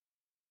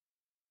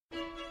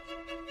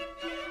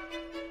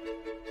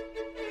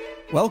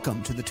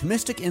Welcome to the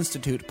Thomistic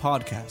Institute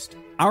podcast.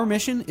 Our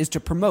mission is to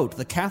promote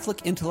the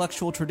Catholic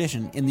intellectual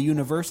tradition in the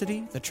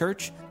university, the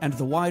church, and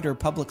the wider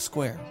public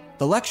square.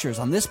 The lectures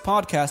on this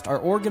podcast are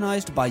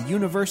organized by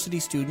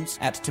university students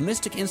at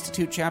Thomistic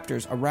Institute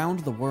chapters around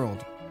the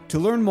world. To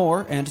learn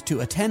more and to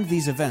attend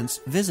these events,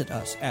 visit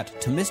us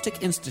at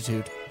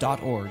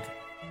Thomisticinstitute.org.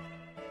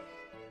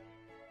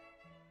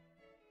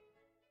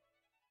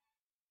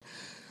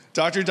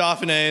 Dr.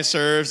 Dauphinais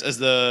serves as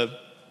the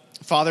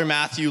Father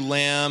Matthew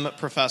Lamb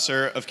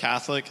Professor of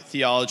Catholic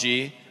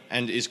Theology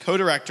and is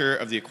co-director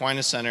of the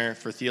Aquinas Center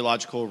for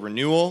Theological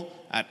Renewal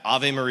at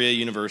Ave Maria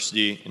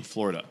University in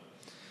Florida.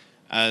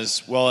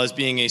 As well as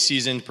being a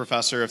seasoned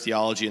professor of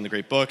theology in the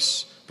great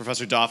books,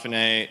 Professor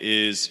Dauphinais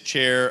is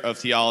chair of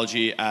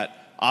theology at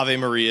Ave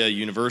Maria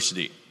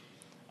University.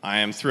 I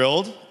am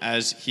thrilled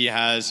as he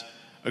has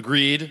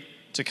agreed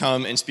to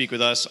come and speak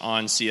with us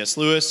on C.S.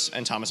 Lewis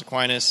and Thomas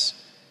Aquinas,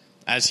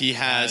 as he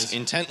has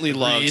intently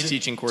loved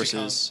teaching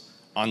courses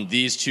on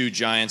these two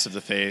giants of the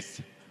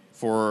faith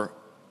for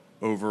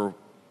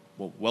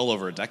well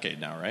over a decade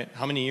now, right?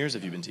 How many years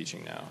have you been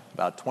teaching now?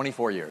 About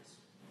 24 years.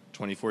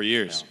 24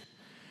 years.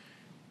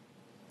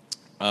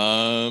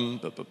 Yeah.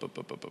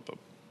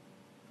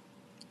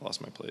 Lost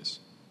my place.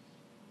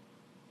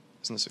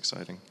 Isn't this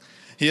exciting?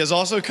 He has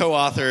also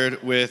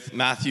co-authored with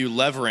Matthew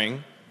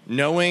Levering,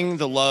 Knowing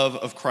the Love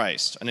of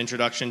Christ, an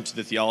introduction to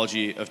the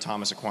theology of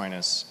Thomas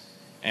Aquinas,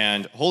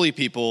 and Holy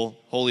People,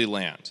 Holy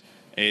Land,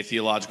 a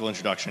theological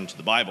introduction to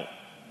the Bible.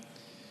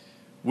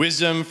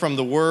 Wisdom from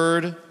the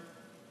Word,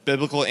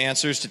 Biblical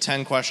Answers to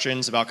 10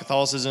 Questions About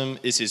Catholicism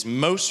is his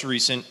most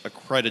recent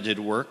accredited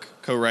work,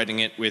 co-writing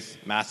it with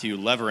Matthew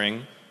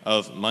Levering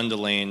of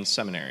Mundelein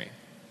Seminary.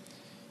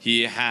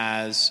 He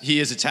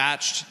is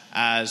attached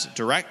as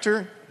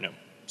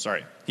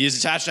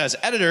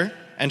editor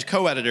and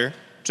co-editor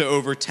to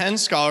over 10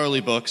 scholarly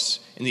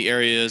books in the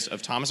areas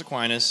of Thomas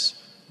Aquinas,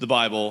 the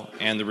Bible,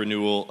 and the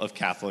renewal of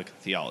Catholic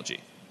theology.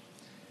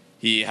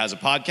 He has a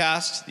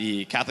podcast,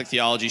 the Catholic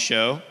Theology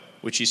Show,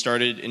 which he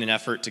started in an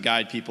effort to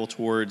guide people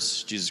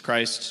towards Jesus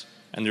Christ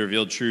and the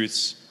revealed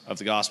truths of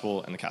the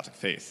gospel and the Catholic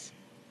faith.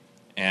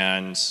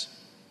 And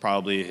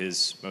probably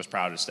his most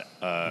proudest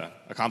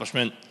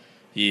accomplishment,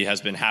 he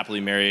has been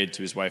happily married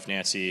to his wife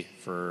Nancy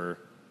for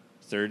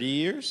 30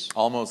 years?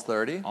 Almost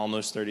 30.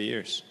 Almost 30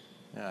 years.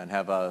 Yeah, and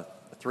have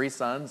 3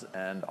 sons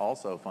and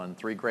also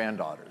 3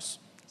 granddaughters.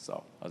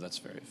 Oh, that's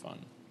very fun.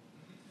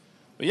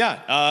 But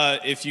yeah,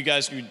 if you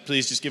guys could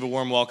please just give a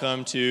warm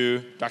welcome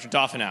to Dr.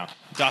 Dauphinais.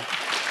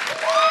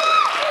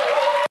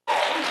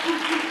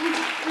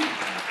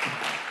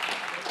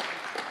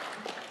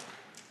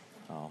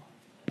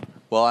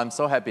 Well, I'm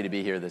so happy to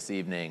be here this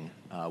evening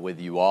with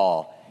you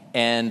all.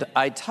 And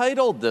I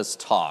titled this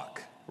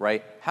talk,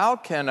 right, How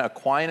Can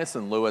Aquinas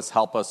and Lewis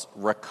Help Us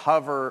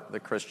Recover the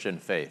Christian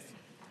Faith?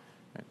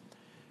 Right?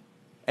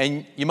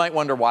 And you might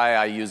wonder why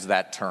I use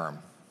that term.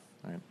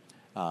 Right?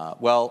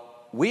 Well,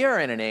 we are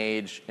in an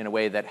age, in a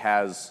way, that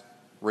has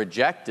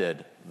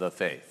rejected the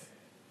faith.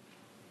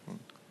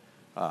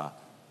 I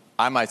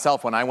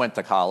myself, when I went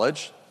to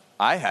college,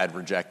 I had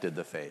rejected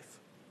the faith.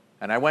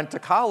 And I went to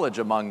college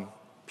among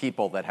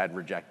people that had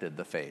rejected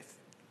the faith.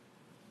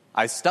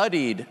 I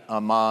studied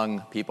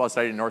among people. I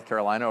studied in North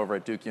Carolina over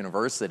at Duke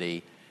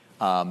University,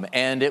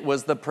 and it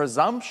was the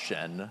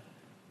presumption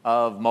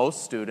of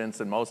most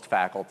students and most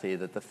faculty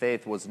that the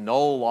faith was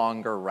no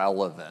longer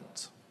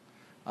relevant.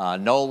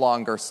 No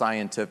longer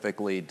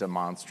scientifically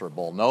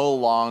demonstrable, no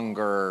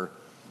longer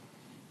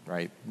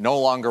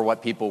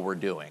what people were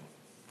doing.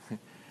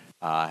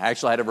 I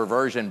actually had a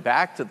reversion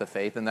back to the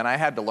faith, and then I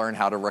had to learn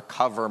how to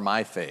recover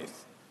my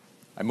faith.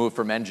 I moved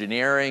from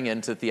engineering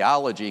into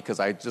theology because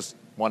I just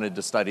wanted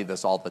to study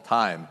this all the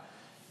time.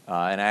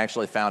 And I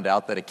actually found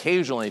out that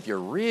occasionally, if you're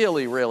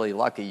really, really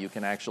lucky, you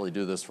can actually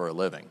do this for a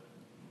living.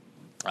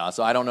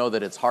 So I don't know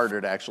that it's harder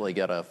to actually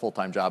get a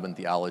full-time job in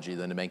theology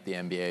than to make the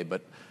MBA,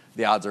 but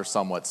the odds are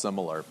somewhat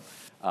similar.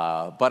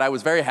 But I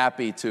was very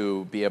happy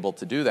to be able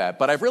to do that.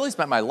 But I've really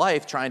spent my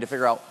life trying to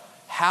figure out,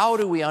 how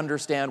do we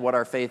understand what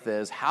our faith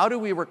is, how do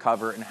we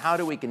recover, and how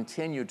do we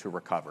continue to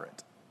recover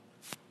it?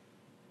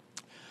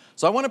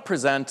 So I want to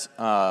present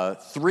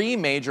 3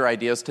 major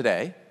ideas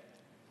today.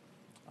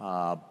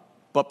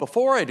 But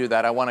before I do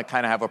that, I want to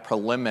kind of have a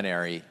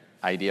preliminary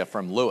idea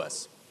from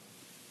Lewis.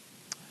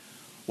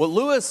 What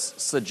Lewis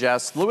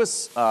suggests,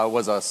 Lewis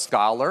was a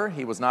scholar.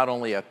 He was not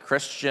only a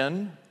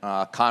Christian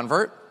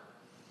convert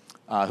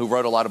who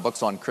wrote a lot of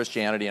books on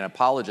Christianity and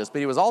apologists, but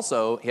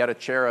he had a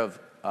chair of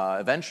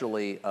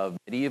eventually of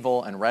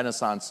medieval and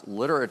Renaissance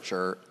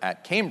literature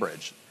at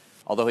Cambridge.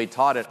 Although he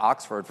taught at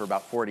Oxford for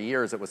about 40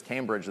 years, it was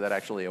Cambridge that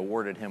actually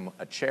awarded him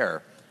a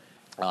chair.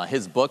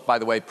 His book, by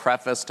the way,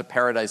 Preface to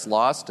Paradise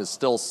Lost, is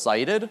still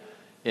cited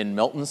in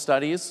Milton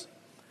Studies.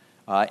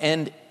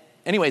 And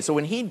anyway, so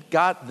when he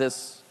got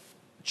this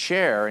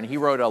chair and he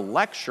gave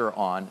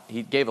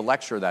a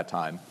lecture that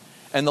time,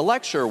 and the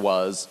lecture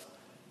was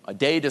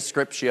De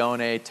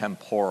Descriptione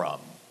Temporum,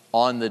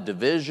 on the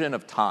division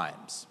of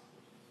times.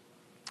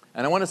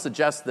 And I want to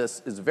suggest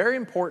this is very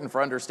important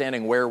for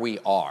understanding where we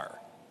are.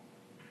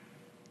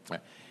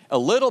 A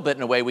little bit,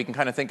 in a way, we can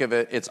kind of think of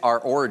it, it's our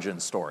origin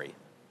story.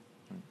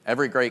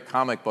 Every great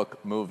comic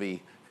book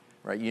movie,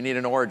 right, you need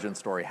an origin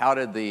story. How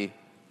did the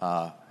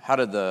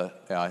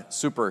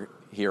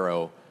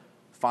superhero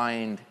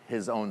find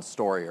his own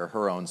story or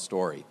her own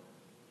story?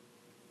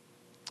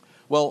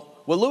 Well,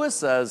 what Lewis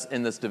says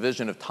in this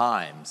division of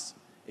times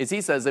is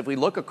he says if we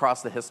look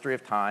across the history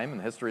of time and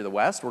the history of the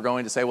West, we're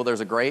going to say, well, there's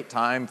a great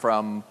time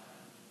from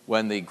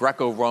when the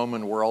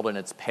Greco-Roman world and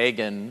its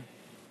pagan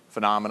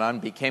phenomenon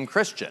became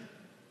Christian.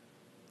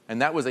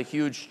 And that was a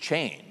huge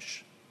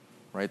change,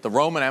 right? The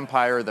Roman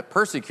Empire that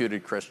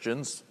persecuted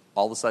Christians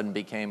all of a sudden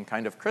became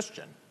kind of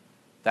Christian.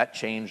 That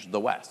changed the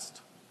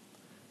West.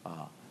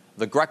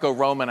 The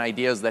Greco-Roman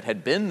ideas that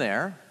had been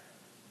there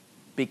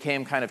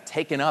became kind of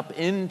taken up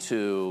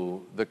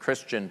into the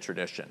Christian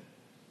tradition.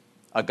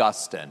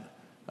 Augustine,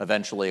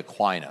 eventually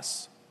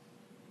Aquinas,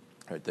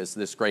 right?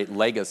 This great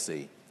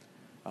legacy.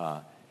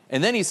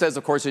 And then he says,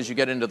 of course, as you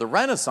get into the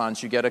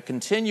Renaissance, you get a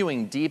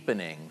continuing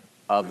deepening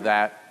of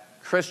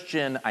that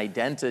Christian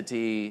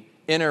identity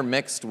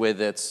intermixed with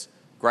its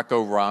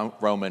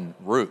Greco-Roman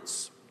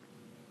roots.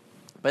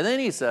 But then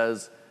he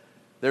says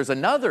there's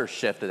another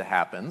shift that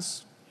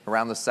happens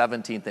around the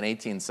 17th and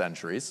 18th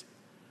centuries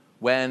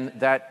when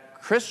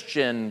that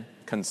Christian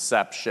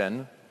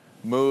conception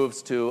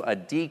moves to a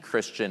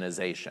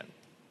de-Christianization.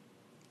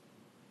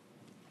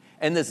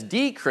 And this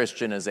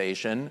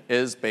de-Christianization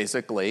is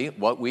basically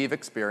what we've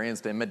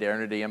experienced in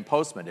modernity and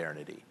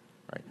postmodernity,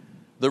 right?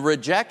 The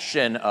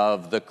rejection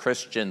of the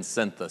Christian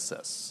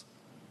synthesis.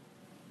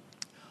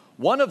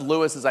 One of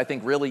Lewis's, I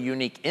think, really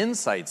unique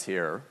insights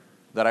here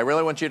that I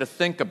really want you to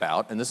think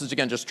about, and this is,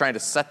 again, just trying to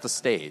set the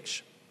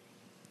stage,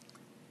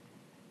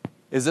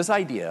 is this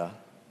idea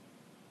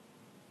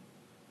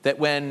that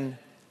when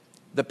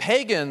the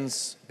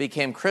pagans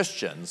became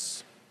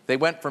Christians, they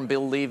went from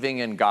believing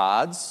in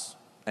gods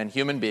and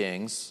human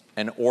beings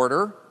and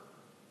order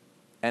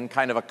and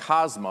kind of a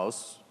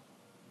cosmos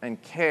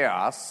and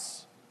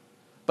chaos,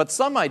 but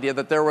some idea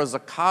that there was a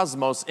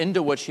cosmos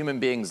into which human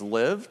beings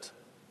lived,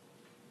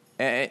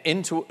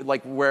 into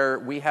like where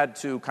we had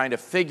to kind of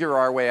figure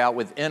our way out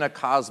within a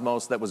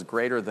cosmos that was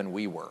greater than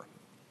we were.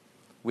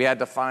 We had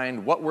to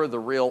find what were the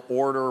real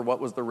order, what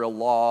was the real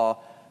law.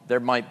 There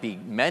might be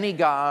many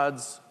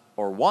gods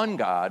or one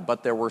God,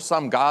 but there were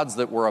some gods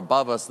that were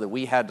above us that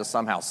we had to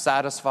somehow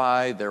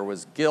satisfy. There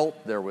was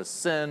guilt, there was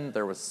sin,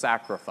 there was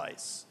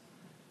sacrifice.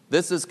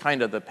 This is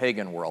kind of the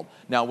pagan world.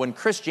 Now, when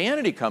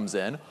Christianity comes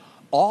in,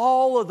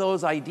 all of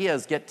those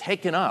ideas get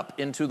taken up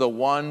into the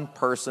one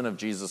person of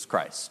Jesus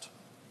Christ.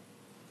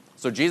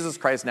 So Jesus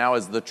Christ now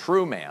is the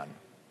true man,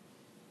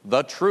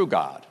 the true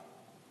God,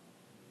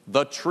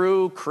 the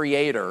true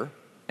creator,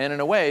 and in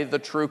a way, the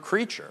true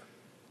creature.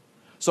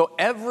 So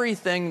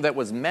everything that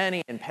was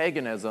many in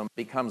paganism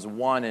becomes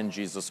one in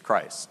Jesus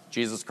Christ.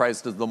 Jesus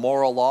Christ is the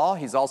moral law.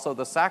 He's also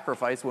the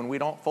sacrifice when we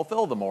don't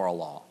fulfill the moral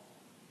law.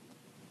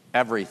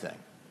 Everything.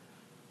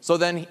 So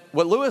then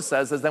what Lewis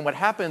says is then what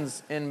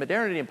happens in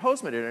modernity and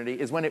postmodernity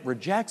is when it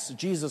rejects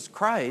Jesus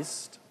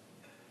Christ,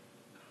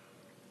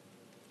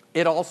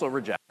 it also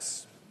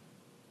rejects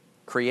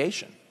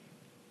creation,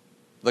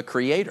 the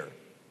creator,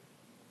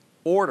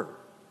 order,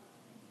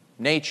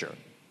 nature,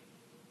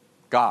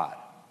 God,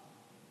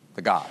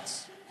 the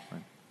gods.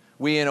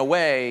 We, in a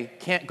way,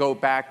 can't go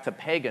back to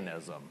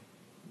paganism.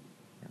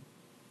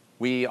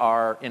 We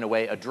are, in a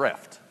way,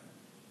 adrift.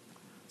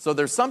 So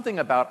there's something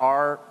about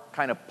our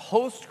kind of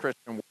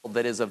post-Christian world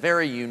that is a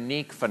very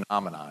unique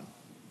phenomenon.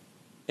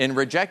 In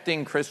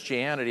rejecting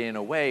Christianity, in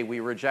a way,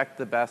 we reject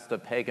the best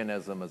of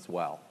paganism as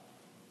well.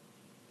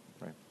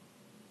 Right?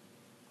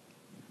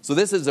 So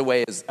this is a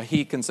way, as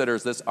he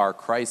considers this our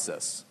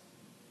crisis.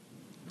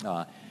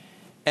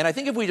 And I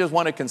think if we just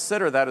want to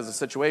consider that as a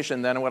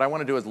situation, then what I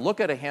want to do is look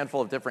at a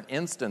handful of different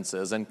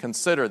instances and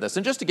consider this.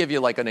 And just to give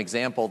you like an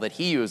example that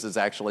he uses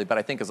actually, but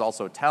I think is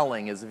also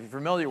telling, is if you're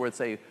familiar with,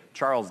 say,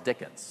 Charles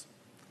Dickens.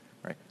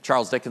 Right?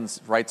 Charles Dickens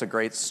writes a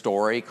great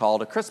story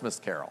called A Christmas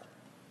Carol.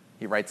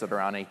 He writes it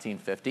around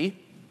 1850, in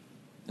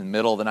the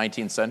middle of the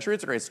 19th century.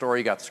 It's a great story.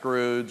 You got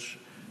Scrooge,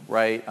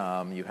 right?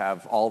 You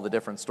have all the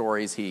different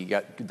stories. You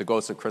got the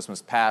ghosts of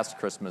Christmas past,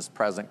 Christmas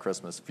present,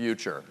 Christmas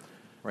future.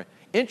 Right.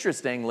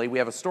 Interestingly, we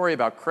have a story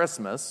about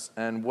Christmas,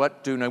 and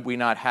what do we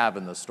not have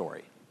in the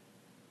story?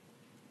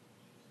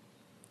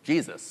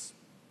 Jesus.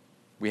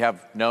 We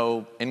have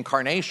no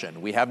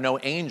incarnation. We have no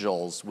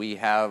angels. We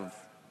have,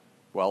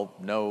 well,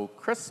 no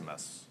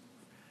Christmas.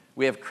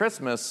 We have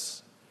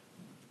Christmas,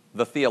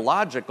 the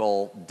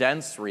theological,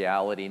 dense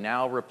reality,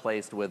 now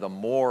replaced with a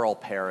moral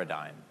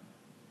paradigm.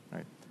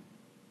 Right?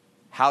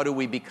 How do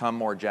we become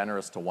more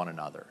generous to one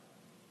another?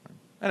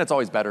 And it's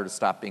always better to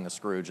stop being a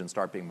Scrooge and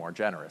start being more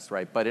generous,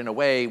 right? But in a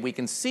way, we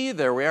can see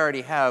there we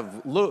already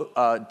have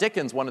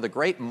Dickens, one of the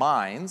great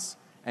minds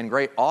and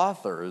great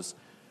authors,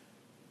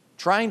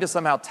 trying to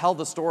somehow tell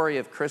the story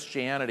of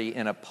Christianity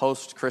in a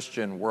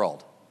post-Christian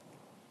world.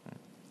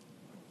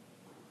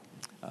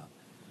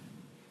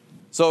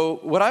 So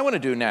what I want to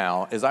do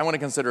now is I want to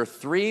consider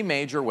three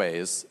major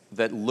ways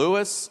that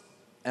Lewis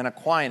and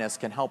Aquinas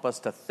can help us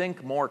to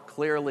think more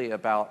clearly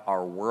about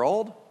our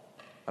world,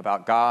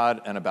 about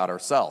God, and about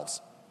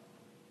ourselves.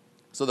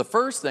 So the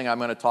first thing I'm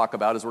going to talk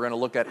about is we're going to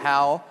look at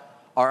how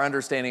our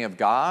understanding of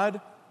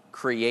God,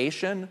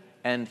 creation,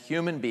 and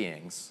human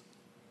beings,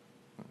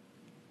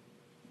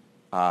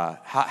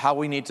 how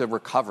we need to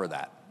recover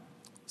that.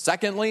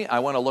 Secondly, I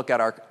want to look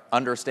at our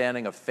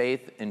understanding of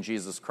faith in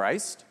Jesus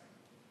Christ.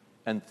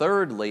 And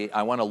thirdly,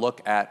 I want to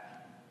look at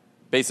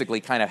basically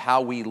kind of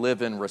how we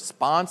live in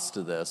response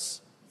to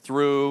this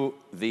through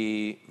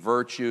the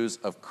virtues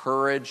of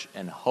courage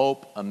and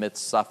hope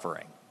amidst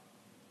suffering.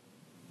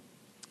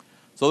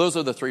 So those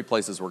are the three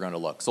places we're going to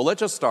look. So let's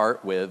just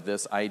start with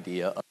this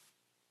idea of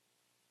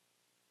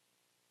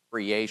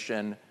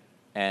creation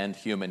and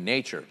human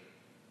nature.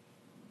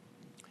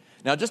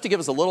 Now, just to give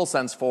us a little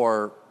sense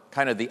for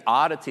kind of the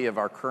oddity of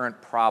our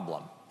current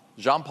problem,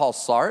 Jean-Paul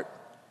Sartre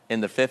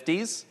in the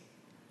 50s,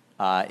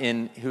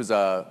 who's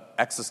an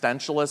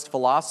existentialist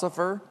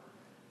philosopher,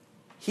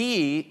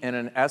 he, in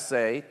an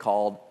essay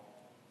called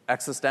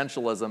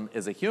Existentialism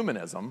is a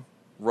Humanism,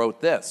 wrote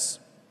this: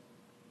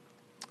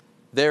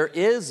 "There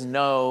is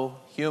no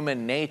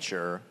human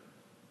nature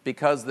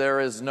because there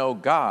is no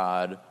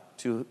God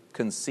to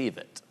conceive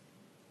it."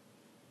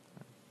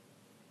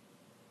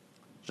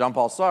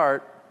 Jean-Paul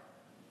Sartre,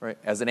 right,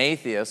 as an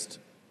atheist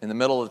in the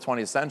middle of the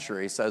 20th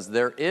century, says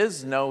there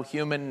is no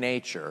human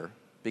nature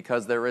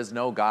because there is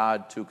no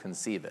God to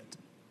conceive it.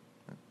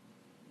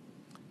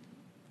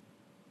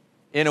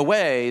 In a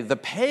way, the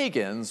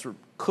pagans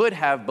could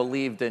have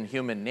believed in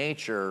human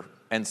nature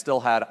and still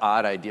had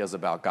odd ideas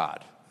about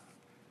God.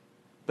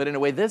 But in a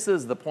way, this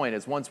is the point,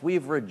 is once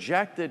we've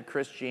rejected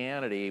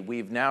Christianity,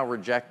 we've now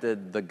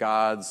rejected the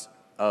gods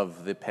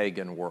of the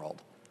pagan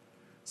world.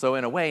 So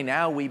in a way,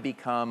 now we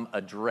become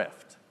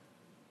adrift.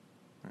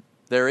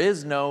 There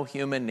is no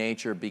human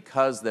nature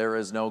because there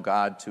is no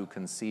God to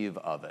conceive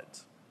of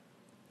it.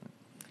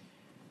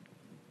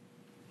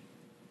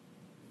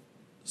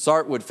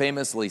 Sartre would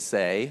famously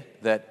say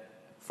that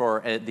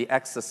for the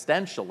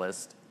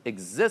existentialist,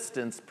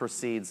 existence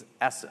precedes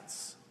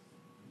essence.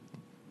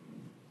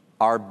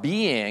 Our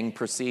being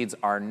precedes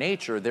our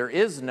nature. There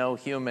is no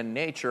human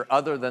nature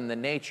other than the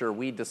nature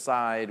we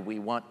decide we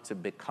want to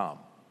become.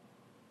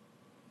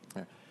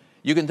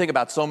 You can think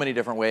about so many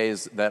different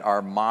ways that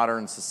our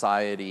modern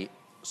society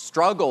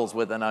struggles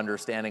with an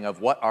understanding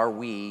of what are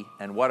we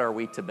and what are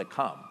we to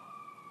become.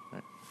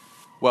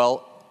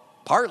 Well,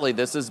 partly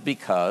this is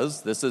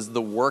because this is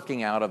the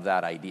working out of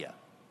that idea.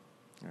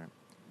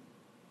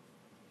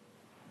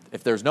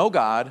 If there's no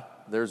God,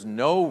 there's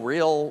no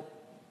real,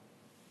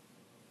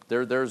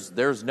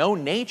 there's no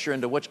nature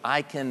into which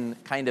I can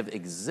kind of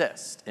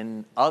exist,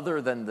 in other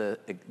than the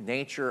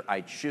nature I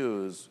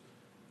choose,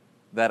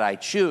 that I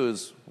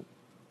choose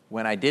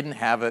when I didn't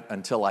have it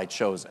until I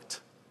chose it.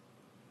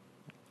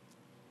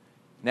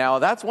 Now,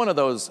 that's one of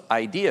those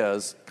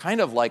ideas, kind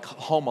of like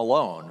Home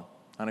Alone.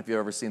 I don't know if you've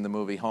ever seen the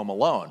movie Home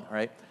Alone,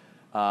 right?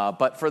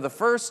 But for the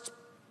first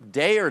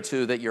day or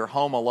two that you're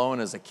home alone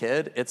as a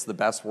kid, it's the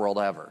best world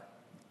ever,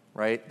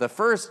 right? The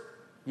first,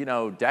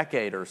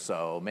 decade or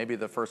so, maybe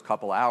the first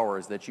couple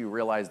hours that you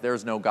realize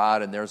there's no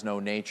God and there's no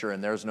nature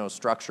and there's no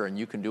structure and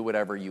you can do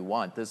whatever you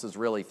want. This is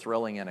really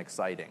thrilling and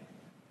exciting,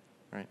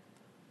 right?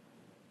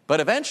 But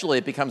eventually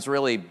it becomes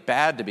really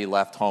bad to be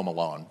left home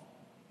alone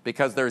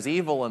because there's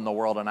evil in the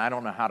world and I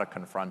don't know how to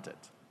confront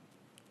it.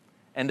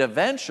 And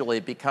eventually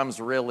it becomes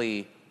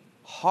really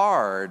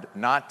hard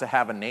not to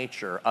have a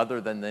nature other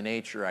than the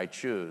nature I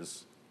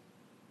choose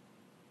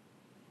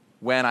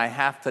when I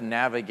have to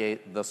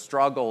navigate the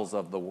struggles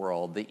of the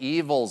world, the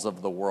evils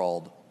of the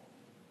world,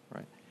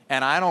 right?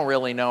 And I don't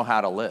really know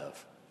how to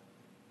live.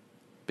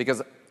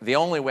 Because the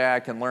only way I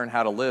can learn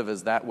how to live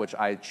is that which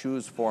I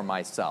choose for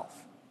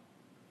myself.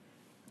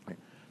 Right?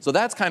 So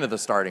that's kind of the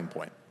starting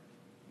point.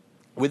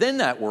 Within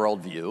that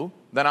worldview,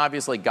 then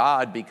obviously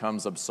God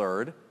becomes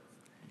absurd.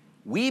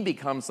 We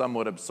become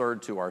somewhat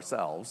absurd to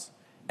ourselves.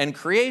 And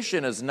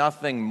creation is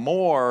nothing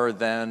more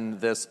than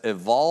this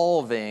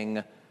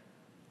evolving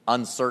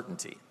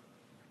uncertainty.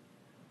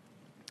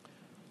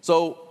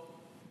 So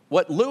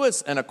what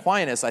Lewis and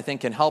Aquinas, I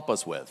think, can help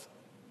us with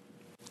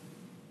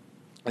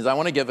is I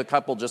want to give a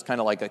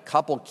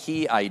couple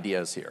key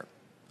ideas here.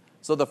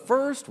 So the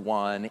first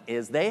one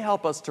is they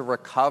help us to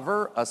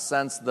recover a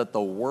sense that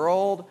the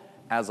world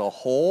as a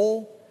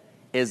whole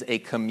is a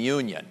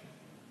communion.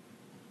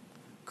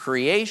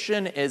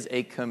 Creation is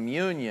a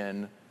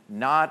communion,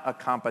 not a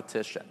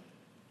competition.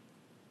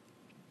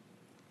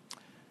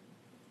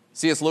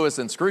 C.S. Lewis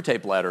in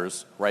Screwtape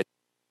Letters writes,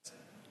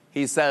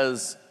 he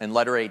says in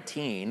letter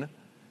 18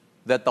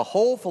 that the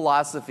whole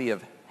philosophy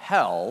of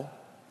hell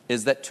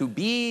is that to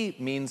be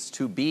means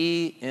to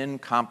be in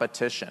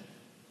competition.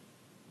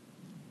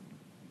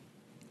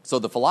 So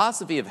the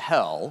philosophy of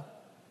hell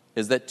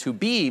is that to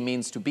be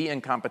means to be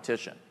in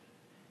competition.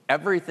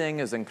 Everything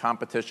is in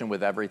competition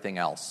with everything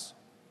else.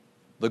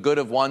 The good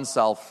of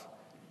oneself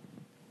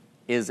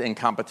is in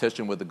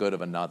competition with the good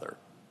of another.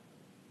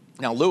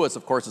 Now, Lewis,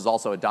 of course, is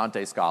also a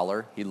Dante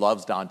scholar. He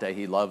loves Dante.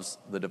 He loves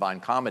the Divine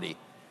Comedy.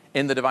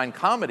 In the Divine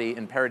Comedy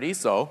in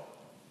Paradiso,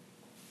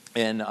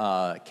 in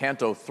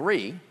Canto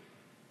 3,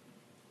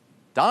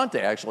 Dante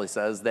actually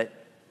says that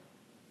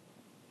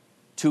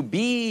to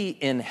be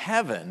in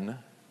heaven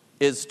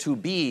is to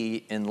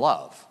be in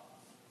love.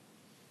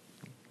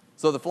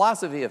 So the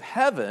philosophy of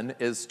heaven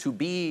is to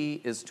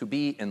be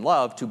in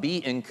love, to be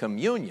in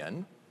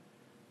communion,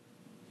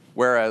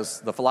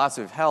 whereas the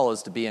philosophy of hell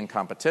is to be in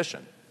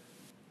competition.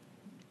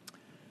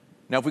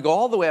 Now, if we go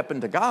all the way up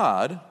into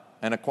God,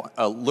 and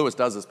Lewis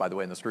does this, by the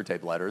way, in the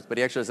Screwtape Letters, but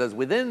he actually says,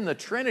 within the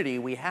Trinity,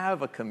 we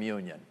have a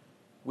communion.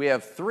 We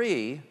have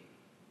three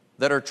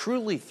that are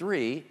truly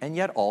three, and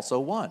yet also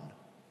one,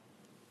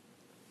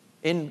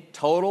 in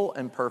total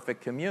and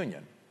perfect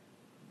communion.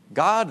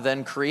 God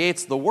then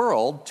creates the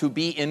world to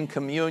be in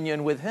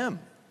communion with him.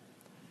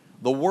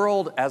 The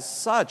world as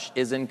such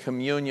is in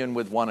communion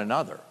with one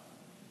another.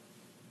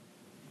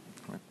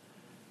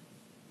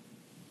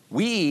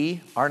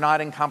 We are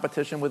not in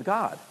competition with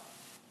God.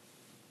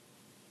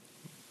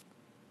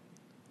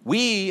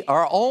 We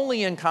are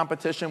only in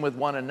competition with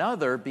one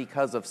another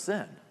because of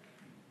sin.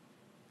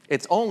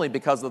 It's only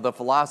because of the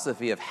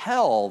philosophy of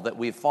hell that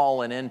we've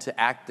fallen into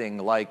acting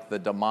like the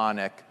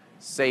demonic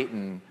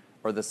Satan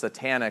or the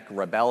satanic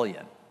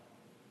rebellion.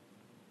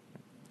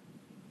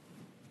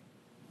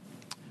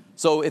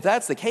 So if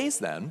that's the case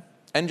then,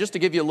 and just to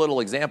give you a little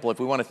example, if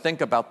we want to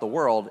think about the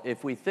world,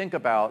 if we think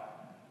about,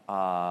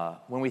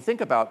 when we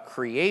think about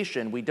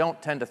creation, we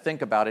don't tend to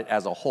think about it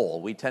as a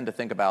whole. We tend to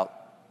think about,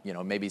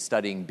 maybe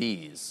studying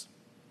bees.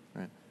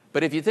 Right?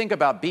 But if you think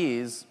about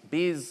bees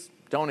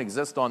don't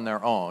exist on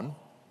their own.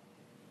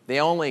 They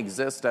only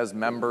exist as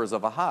members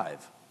of a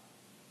hive.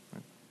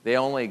 Right? They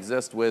only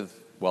exist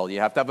with, you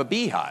have to have a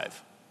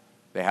beehive.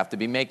 They have to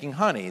be making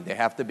honey. They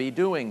have to be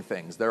doing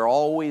things. They're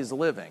always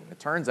living. It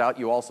turns out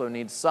you also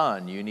need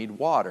sun. You need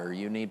water.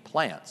 You need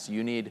plants.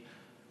 You need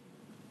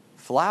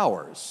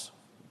flowers.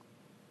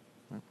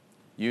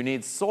 You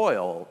need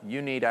soil.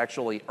 You need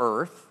actually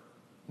earth.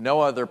 No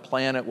other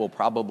planet will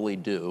probably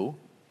do.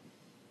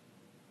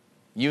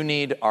 You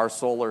need our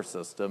solar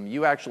system.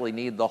 You actually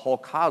need the whole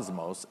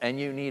cosmos, and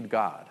you need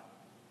God.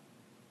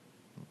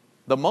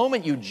 The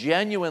moment you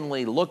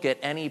genuinely look at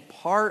any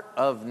part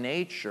of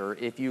nature,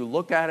 if you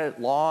look at it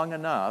long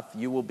enough,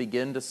 you will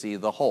begin to see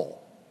the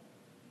whole.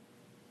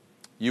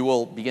 You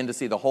will begin to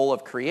see the whole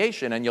of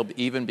creation, and you'll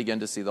even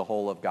begin to see the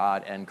whole of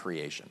God and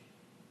creation.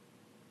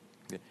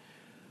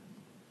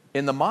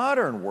 In the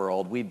modern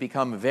world, we've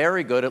become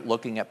very good at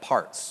looking at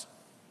parts.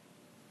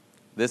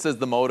 This is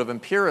the mode of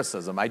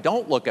empiricism. I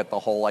don't look at the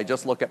whole, I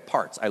just look at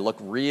parts. I look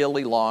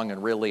really long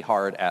and really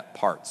hard at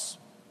parts.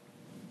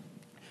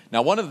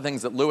 Now, one of the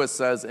things that Lewis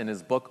says in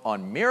his book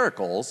on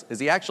miracles is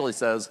he actually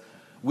says,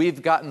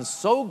 we've gotten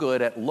so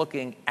good at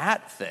looking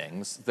at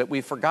things that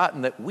we've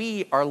forgotten that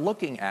we are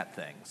looking at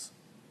things.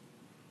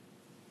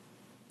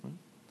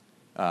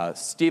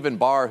 Stephen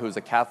Barr, who's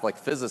a Catholic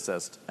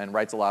physicist and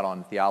writes a lot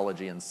on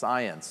theology and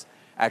science,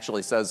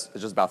 actually says,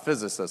 just about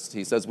physicists,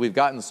 he says, we've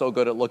gotten so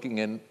good at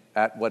looking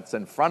at what's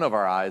in front of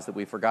our eyes that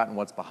we've forgotten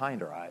what's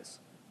behind our eyes,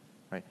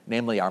 right?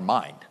 Namely our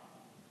mind.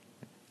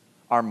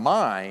 Our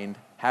mind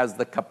has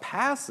the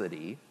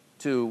capacity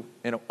to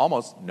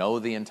almost know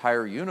the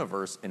entire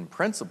universe in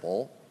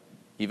principle,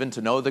 even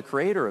to know the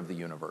creator of the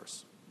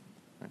universe.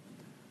 Right?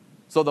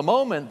 So the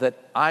moment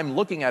that I'm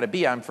looking at a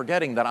bee, I'm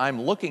forgetting that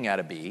I'm looking at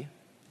a bee,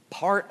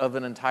 part of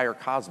an entire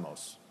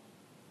cosmos.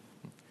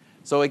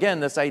 So again,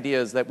 this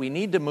idea is that we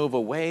need to move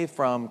away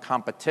from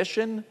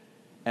competition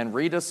and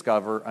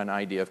rediscover an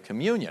idea of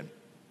communion.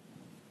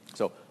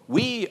 So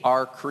we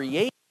are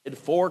created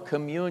for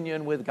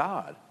communion with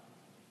God.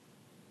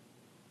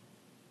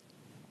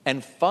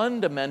 And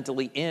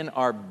fundamentally in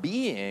our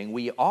being,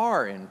 we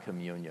are in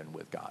communion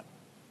with God.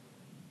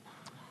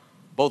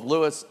 Both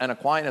Lewis and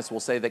Aquinas will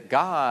say that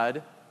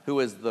God, who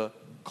is the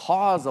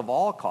cause of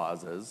all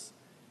causes,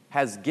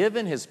 has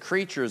given his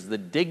creatures the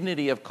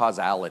dignity of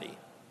causality.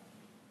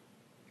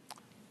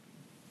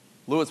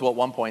 Lewis will at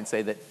one point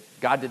say that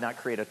God did not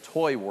create a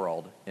toy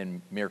world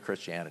in mere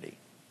Christianity.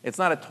 It's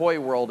not a toy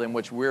world in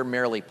which we're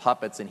merely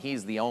puppets and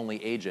he's the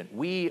only agent.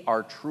 We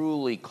are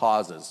truly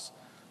causes.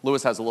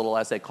 Lewis has a little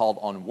essay called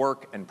On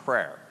Work and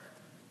Prayer.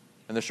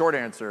 And the short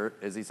answer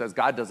is he says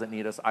God doesn't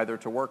need us either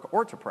to work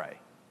or to pray.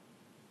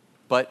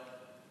 But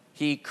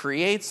he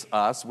creates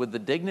us with the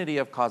dignity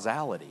of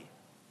causality,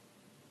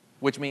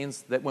 which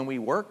means that when we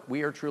work,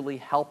 we are truly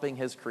helping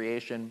his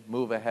creation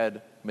move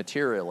ahead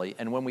materially.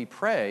 And when we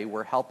pray,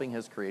 we're helping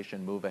his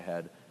creation move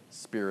ahead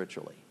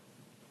spiritually.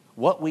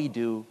 What we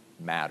do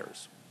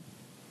matters.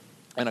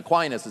 And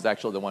Aquinas is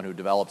actually the one who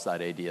develops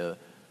that idea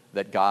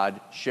that God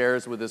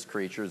shares with his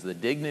creatures the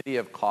dignity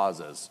of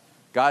causes.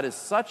 God is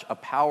such a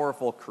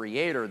powerful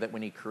creator that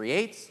when he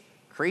creates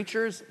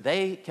creatures,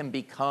 they can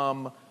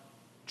become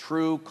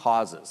true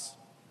causes.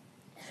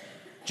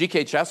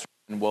 G.K.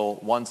 Chesterton will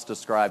once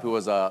describe, who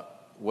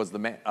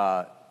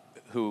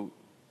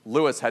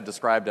Lewis had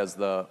described as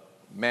the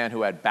man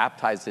who had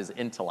baptized his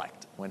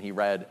intellect when he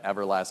read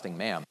Everlasting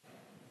Man.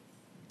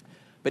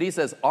 But he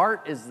says,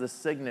 art is the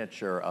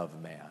signature of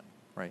man,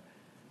 right?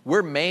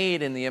 We're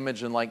made in the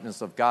image and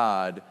likeness of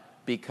God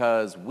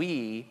because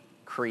we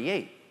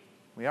create.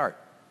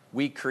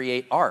 We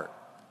create art.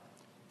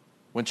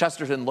 When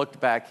Chesterton looked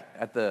back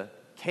at the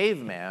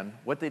caveman,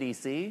 what did he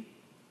see?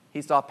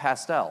 He saw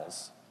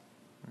pastels.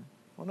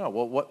 Well, no.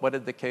 Well, what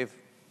did the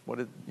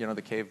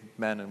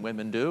cavemen and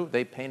women do?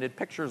 They painted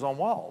pictures on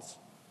walls.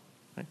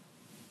 Right?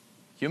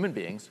 Human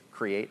beings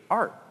create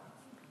art.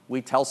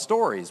 We tell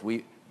stories.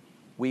 We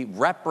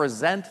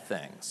represent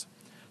things.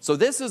 So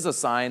this is a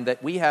sign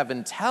that we have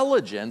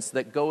intelligence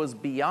that goes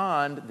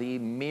beyond the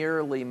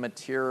merely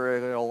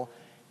material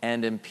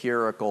and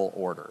empirical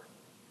order.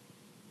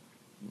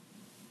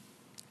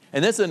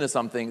 And this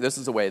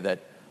is a way that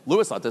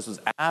Lewis thought this was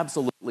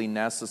absolutely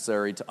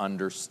necessary to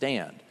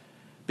understand.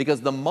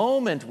 Because the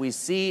moment we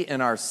see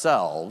in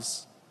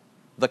ourselves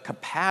the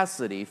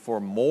capacity for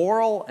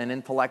moral and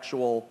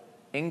intellectual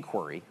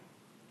inquiry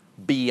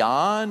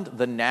beyond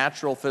the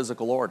natural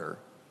physical order,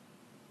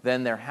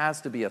 then there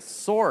has to be a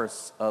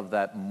source of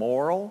that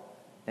moral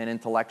and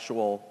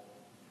intellectual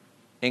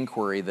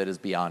inquiry that is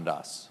beyond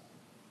us.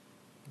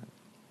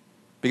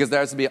 Because there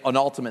has to be an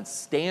ultimate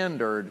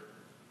standard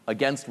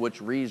against which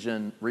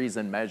reason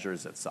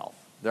measures itself.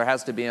 There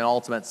has to be an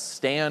ultimate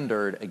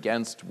standard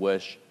against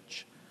which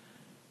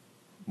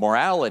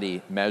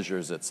morality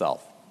measures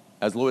itself.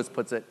 As Lewis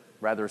puts it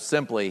rather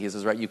simply, he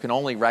says, right, you can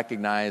only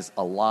recognize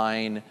a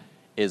line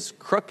is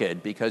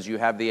crooked because you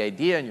have the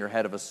idea in your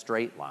head of a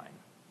straight line.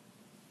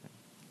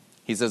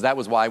 He says that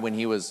was why when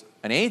he was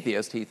an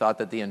atheist, he thought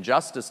that the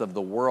injustice of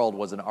the world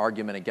was an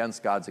argument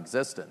against God's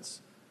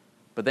existence.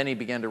 But then he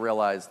began to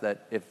realize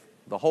that if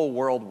the whole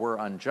world were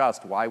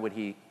unjust, why would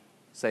he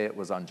say it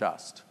was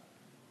unjust?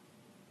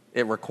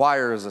 It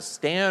requires a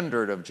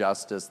standard of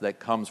justice that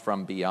comes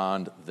from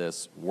beyond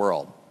this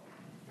world.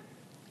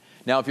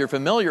 Now, if you're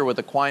familiar with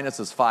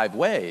Aquinas' 5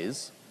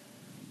 ways,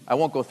 I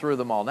won't go through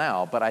them all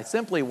now, but I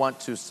simply want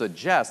to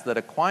suggest that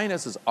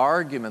Aquinas'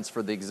 arguments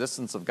for the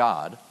existence of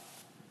God,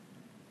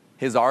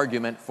 his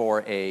argument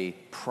for a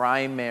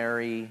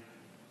primary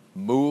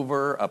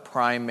mover, a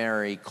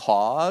primary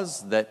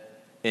cause that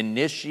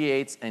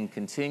initiates and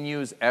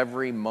continues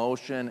every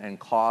motion and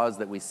cause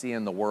that we see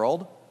in the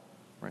world,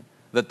 right?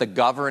 That the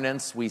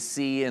governance we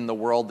see in the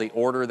world, the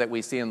order that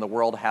we see in the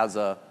world has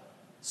a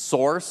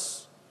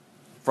source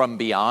from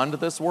beyond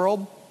this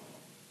world.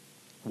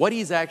 What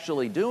he's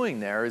actually doing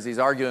there is he's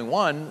arguing,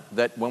 one,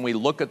 that when we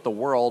look at the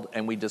world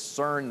and we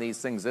discern these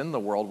things in the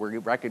world, we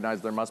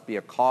recognize there must be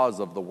a cause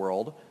of the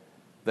world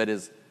that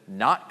is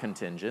not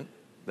contingent,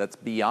 that's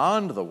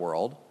beyond the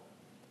world.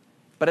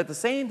 But at the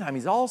same time,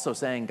 he's also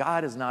saying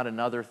God is not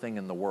another thing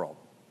in the world.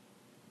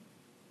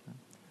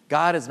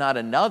 God is not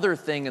another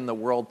thing in the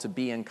world to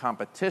be in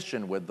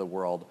competition with the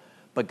world,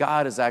 but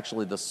God is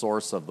actually the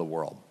source of the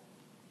world.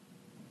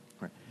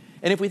 Right?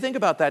 And if we think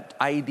about that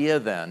idea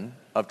then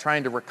of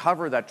trying to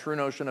recover that true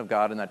notion of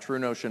God and that true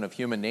notion of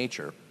human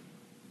nature,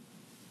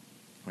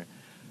 right,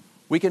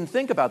 we can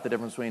think about the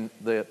difference between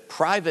the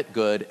private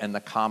good and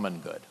the common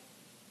good.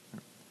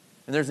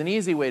 And there's an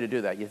easy way to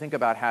do that. You think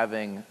about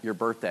having your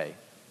birthday,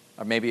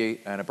 or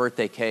maybe a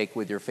birthday cake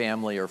with your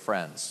family or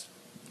friends.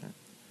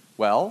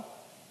 Well,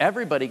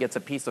 everybody gets a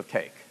piece of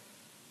cake.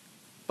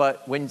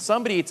 But when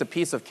somebody eats a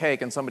piece of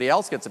cake and somebody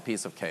else gets a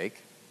piece of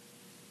cake,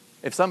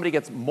 if somebody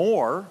gets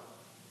more,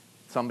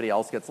 somebody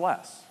else gets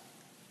less.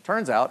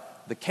 Turns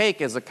out the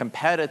cake is a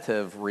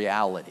competitive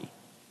reality.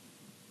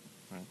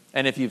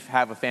 And if you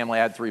have a family,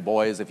 I had 3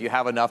 boys, if you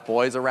have enough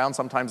boys around,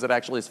 sometimes it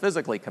actually is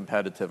physically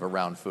competitive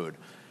around food.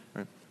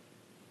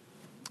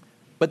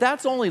 But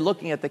that's only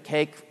looking at the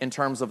cake in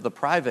terms of the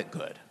private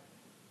good.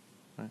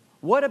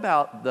 What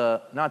about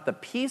not the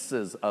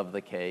pieces of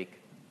the cake,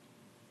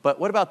 but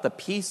what about the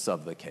piece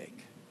of the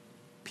cake?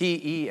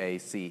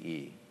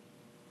 P-E-A-C-E.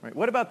 Right?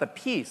 What about the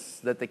piece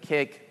that the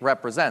cake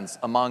represents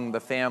among the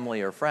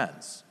family or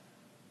friends?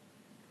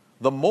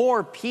 The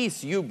more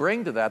peace you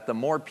bring to that, the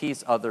more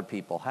peace other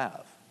people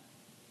have.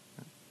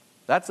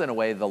 That's, in a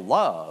way, the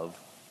love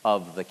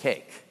of the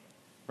cake.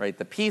 Right?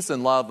 The peace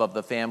and love of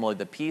the family,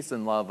 the peace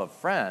and love of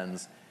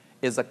friends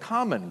is a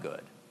common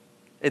good.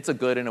 It's a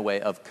good in a way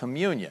of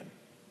communion,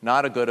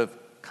 not a good of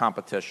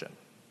competition.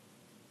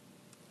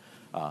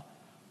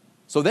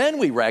 So then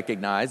we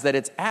recognize that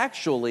it's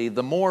actually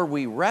the more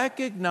we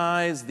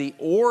recognize the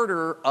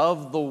order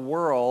of the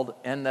world,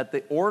 and that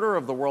the order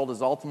of the world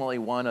is ultimately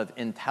one of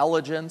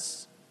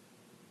intelligence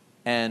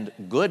and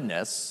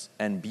goodness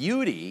and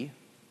beauty,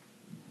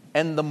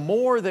 and the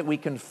more that we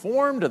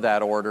conform to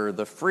that order,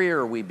 the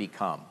freer we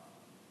become.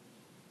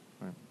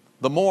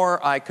 The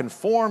more I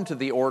conform to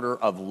the order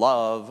of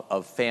love,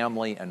 of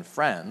family and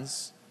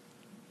friends,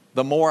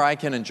 the more I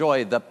can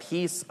enjoy the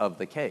piece of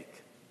the cake.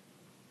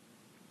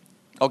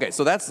 Okay,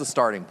 so that's the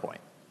starting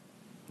point,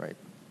 right?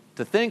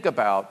 To think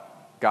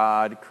about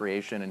God,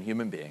 creation, and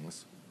human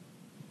beings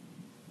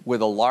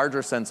with a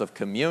larger sense of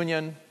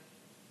communion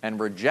and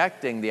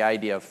rejecting the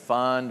idea of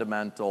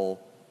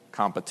fundamental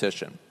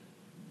competition.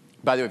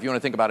 By the way, if you want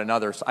to think about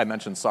another, I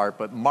mentioned Sartre,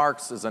 but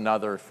Marx is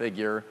another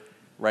figure,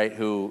 right,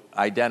 who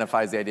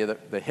identifies the idea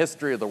that the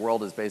history of the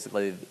world is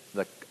basically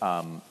the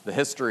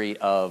history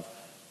of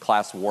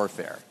class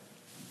warfare.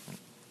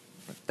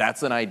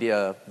 That's an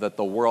idea that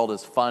the world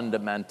is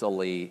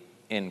fundamentally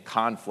in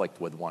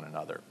conflict with one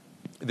another.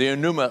 The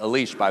Enuma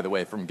Elish, by the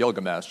way, from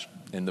Gilgamesh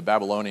in the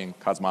Babylonian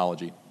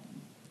cosmology,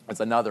 is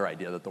another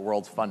idea that the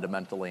world's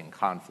fundamentally in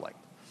conflict.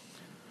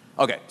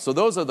 Okay, so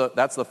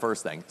that's the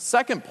first thing.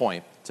 Second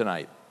point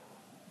tonight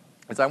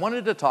is I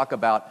wanted to talk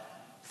about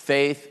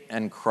faith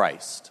and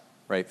Christ,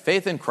 right?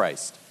 Faith in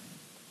Christ.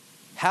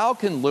 How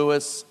can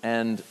Lewis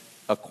and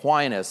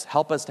Aquinas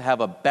help us to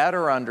have a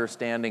better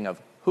understanding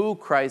of who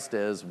Christ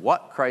is,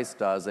 what Christ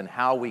does, and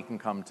how we can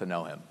come to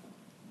know him?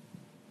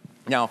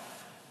 Now,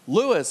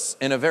 Lewis,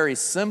 in a very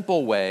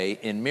simple way,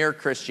 in Mere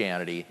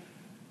Christianity,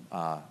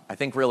 I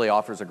think really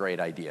offers a great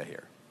idea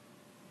here.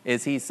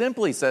 Is he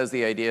simply says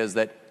the idea is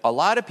that a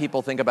lot of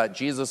people think about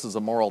Jesus as a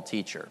moral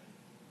teacher.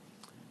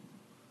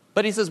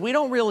 But he says we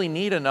don't really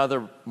need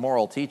another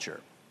moral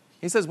teacher.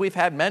 He says we've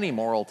had many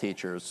moral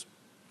teachers,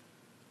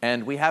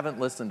 and we haven't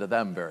listened to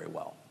them very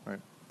well. Right?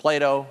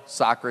 Plato,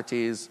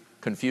 Socrates,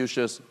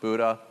 Confucius,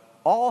 Buddha,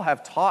 all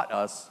have taught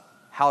us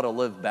how to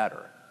live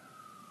better.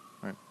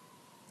 Right?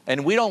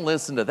 And we don't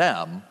listen to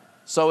them.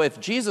 So if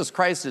Jesus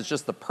Christ is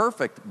just the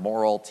perfect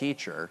moral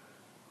teacher,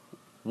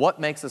 what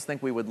makes us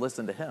think we would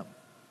listen to him?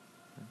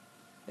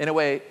 In a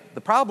way,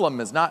 the problem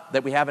is not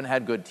that we haven't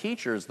had good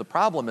teachers. The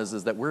problem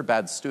is that we're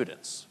bad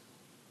students.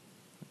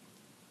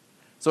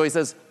 So he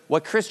says,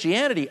 what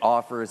Christianity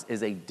offers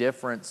is a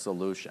different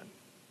solution.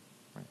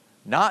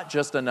 Not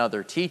just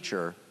another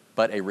teacher,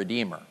 but a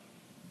redeemer.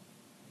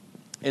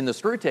 In the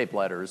Screwtape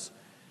Letters,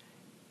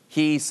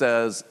 he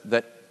says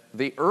that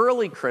the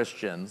early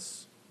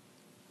Christians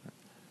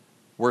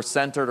were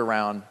centered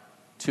around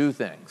two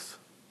things: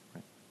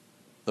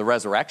 the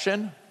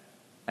resurrection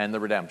and the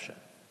redemption.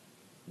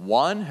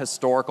 One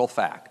historical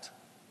fact,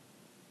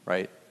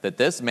 right? That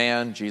this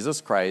man,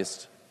 Jesus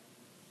Christ,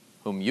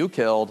 whom you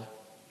killed,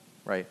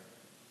 right,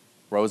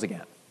 rose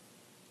again.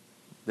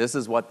 This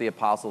is what the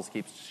apostles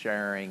keep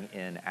sharing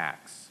in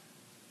Acts.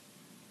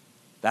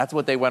 That's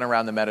what they went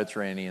around the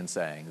Mediterranean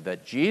saying,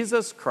 that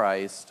Jesus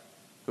Christ,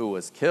 who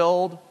was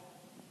killed,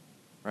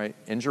 right,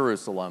 in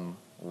Jerusalem,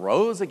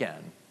 rose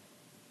again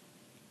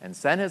and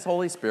sent his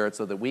Holy Spirit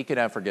so that we could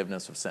have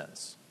forgiveness of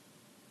sins.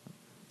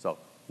 So,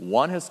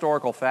 one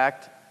historical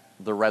fact,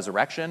 the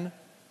resurrection,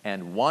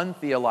 and one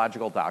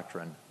theological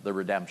doctrine, the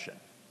redemption.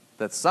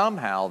 That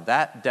somehow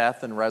that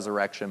death and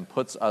resurrection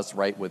puts us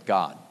right with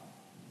God.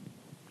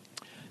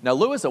 Now,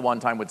 Lewis at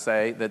one time would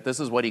say that this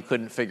is what he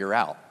couldn't figure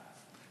out.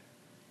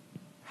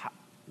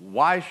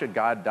 Why should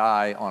God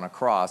die on a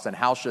cross, and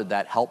how should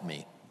that help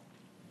me?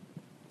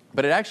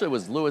 But it actually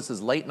was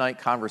Lewis's late-night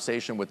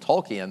conversation with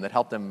Tolkien that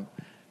helped him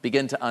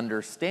begin to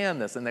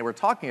understand this, and they were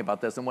talking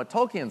about this, and what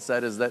Tolkien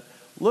said is that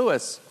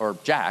Lewis, or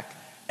Jack,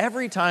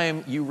 every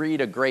time you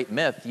read a great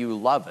myth, you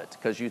love it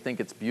because you think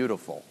it's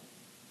beautiful.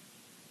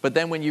 But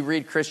then when you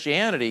read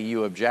Christianity,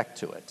 you object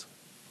to it.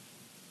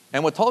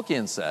 And what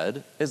Tolkien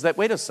said is that,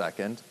 wait a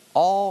second,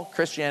 all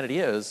Christianity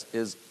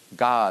is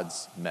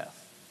God's myth.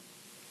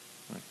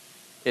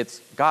 It's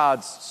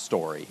God's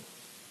story.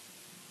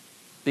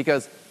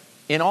 Because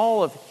in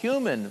all of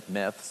human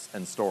myths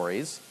and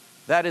stories,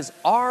 that is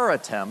our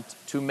attempt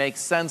to make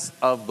sense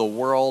of the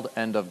world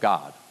and of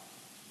God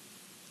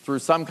through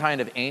some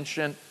kind of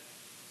ancient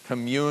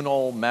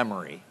communal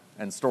memory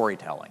and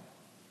storytelling.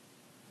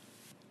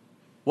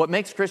 What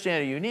makes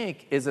Christianity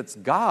unique is it's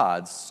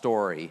God's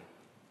story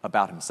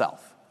about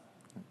himself.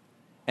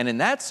 And in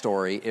that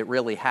story, it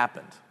really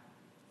happened.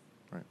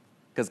 Right?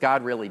 Because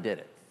God really did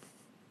it.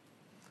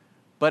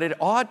 But it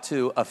ought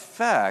to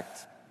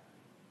affect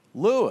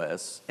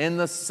Lewis in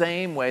the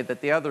same way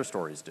that the other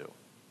stories do.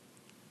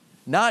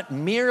 Not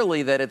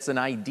merely that it's an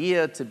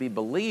idea to be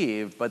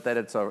believed, but that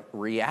it's a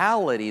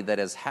reality that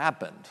has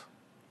happened.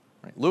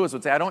 Right? Lewis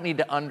would say, I don't need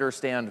to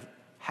understand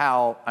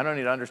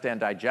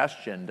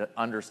digestion to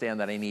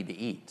understand that I need to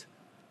eat.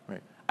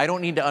 Right? I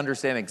don't need to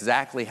understand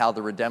exactly how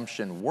the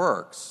redemption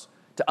works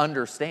to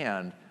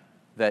understand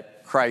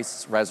that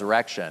Christ's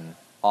resurrection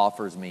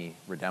offers me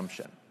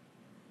redemption.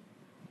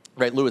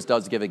 Right? Lewis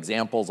does give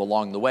examples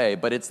along the way,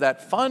 but it's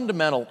that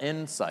fundamental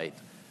insight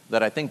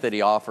that I think that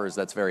he offers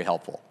that's very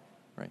helpful.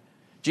 Right?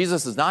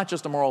 Jesus is not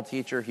just a moral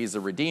teacher, he's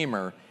a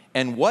redeemer.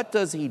 And what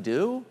does he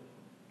do?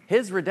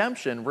 His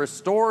redemption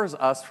restores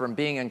us from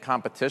being in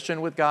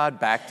competition with God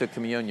back to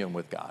communion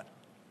with God.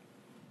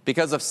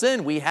 Because of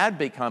sin, we had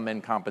become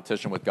in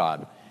competition with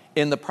God.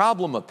 In The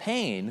Problem of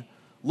Pain,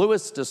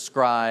 Lewis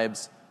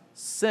describes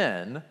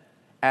sin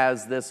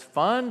as this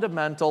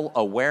fundamental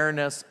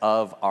awareness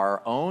of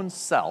our own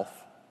self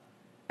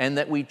and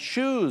that we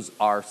choose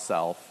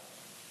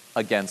ourself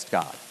against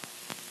God.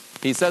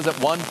 He says at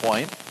one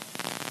point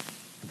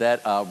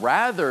that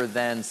rather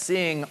than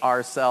seeing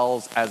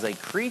ourselves as a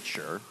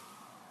creature,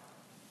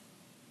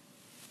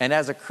 and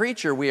as a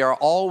creature we are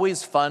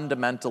always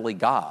fundamentally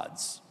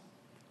God's.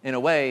 In a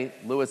way,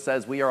 Lewis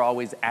says we are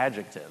always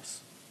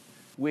adjectives.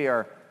 We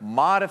are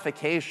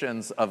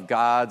modifications of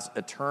God's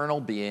eternal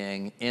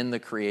being in the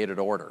created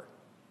order.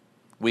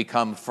 We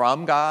come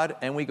from God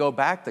and we go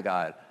back to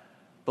God.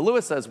 But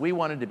Lewis says we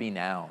wanted to be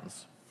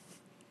nouns.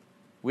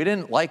 We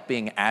didn't like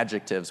being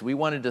adjectives. We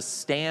wanted to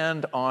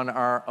stand on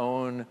our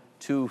own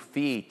 2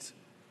 feet,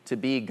 to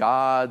be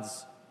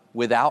gods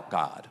without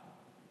God,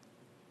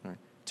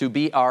 to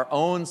be our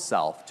own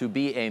self, to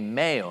be a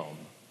meum,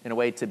 in a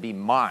way to be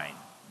mine.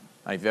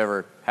 Now, if you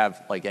ever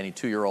have like any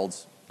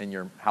 2-year-olds in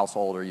your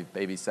household, or you've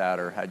babysat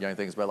or had young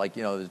things, but like,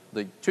 you know,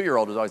 the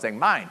 2-year-old is always saying,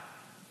 mine,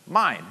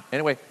 mine.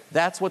 Anyway,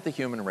 that's what the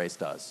human race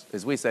does,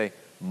 is we say,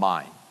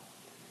 mine.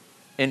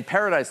 In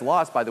Paradise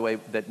Lost, by the way,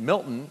 that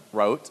Milton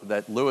wrote,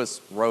 that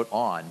Lewis wrote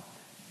on,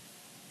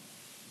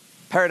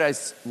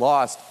 Paradise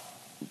Lost,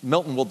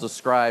 Milton will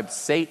describe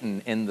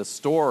Satan in the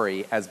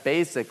story as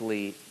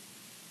basically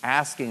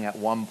asking at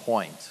one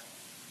point,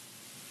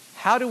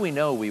 how do we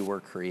know we were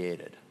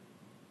created?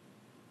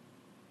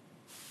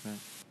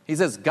 He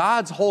says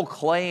God's whole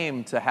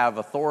claim to have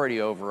authority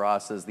over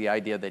us is the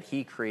idea that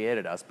he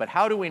created us. But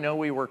how do we know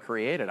we were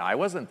created? I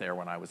wasn't there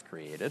when I was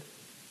created.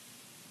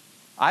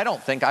 I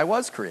don't think I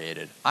was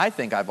created. I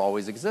think I've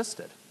always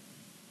existed.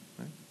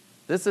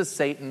 This is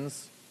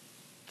Satan's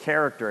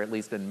character, at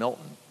least in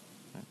Milton.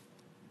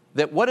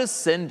 That what does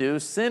sin do?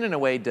 Sin, in a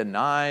way,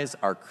 denies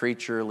our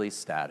creaturely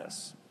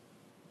status.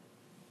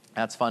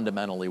 That's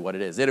fundamentally what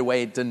it is. In a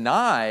way, it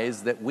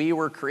denies that we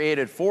were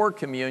created for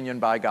communion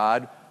by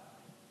God,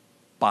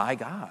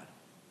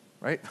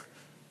 right?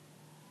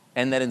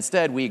 And that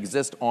instead we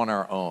exist on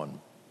our own.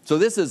 So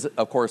this is,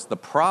 of course, the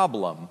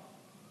problem.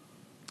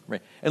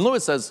 Right? And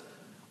Lewis says,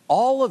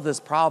 all of this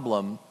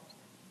problem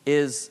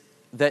is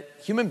that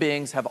human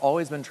beings have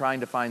always been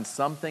trying to find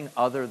something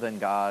other than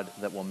God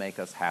that will make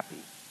us happy.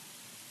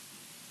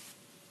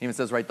 He even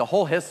says, right, the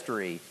whole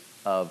history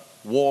of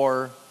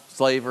war,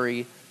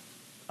 slavery,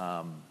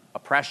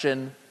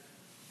 oppression,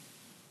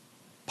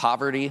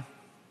 poverty,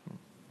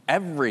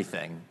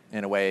 everything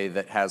in a way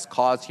that has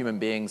caused human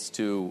beings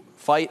to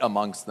fight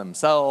amongst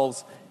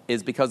themselves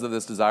is because of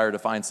this desire to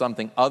find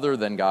something other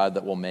than God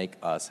that will make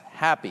us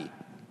happy.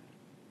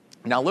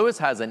 Now, Lewis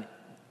has a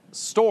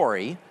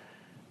story,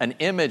 an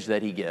image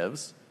that he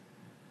gives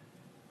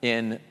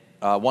in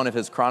one of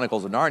his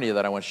Chronicles of Narnia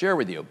that I want to share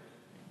with you.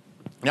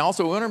 Now,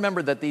 also, we want to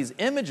remember that these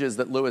images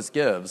that Lewis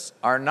gives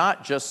are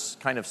not just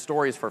kind of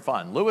stories for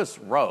fun. Lewis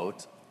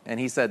wrote,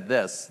 and he said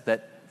this,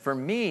 that for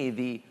me,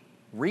 the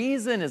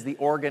reason is the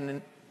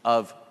organ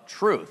of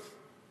truth,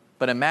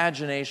 but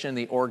imagination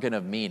the organ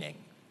of meaning.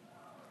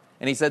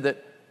 And he said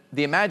that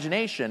the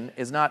imagination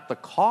is not the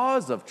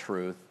cause of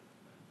truth,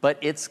 but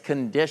its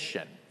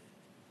condition.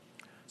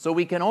 So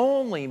we can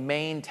only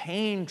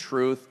maintain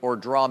truth or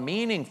draw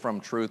meaning from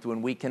truth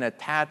when we can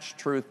attach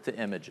truth to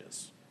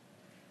images.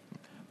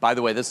 By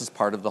the way, this is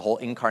part of the whole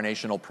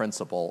incarnational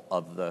principle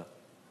of the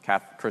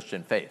Catholic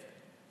Christian faith.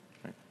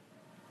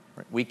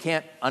 We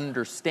can't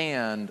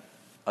understand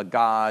a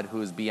God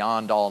who is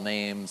beyond all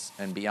names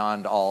and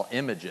beyond all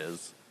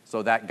images,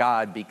 so that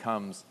God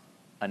becomes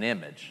an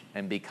image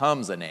and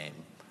becomes a name,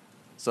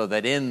 so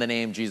that in the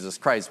name Jesus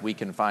Christ we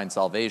can find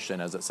salvation,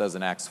 as it says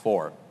in Acts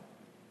 4.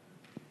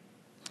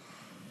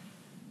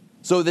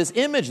 So this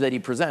image that he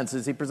presents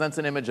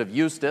an image of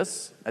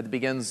Eustace. It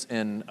begins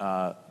in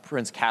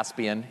Prince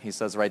Caspian. He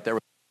says right there,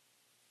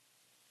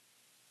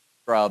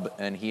 scrub,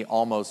 and he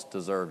almost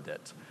deserved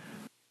it.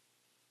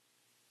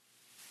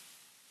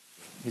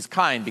 He's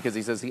kind because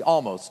he says he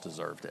almost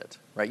deserved it.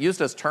 Right?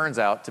 Eustace turns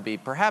out to be,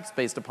 perhaps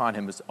based upon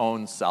his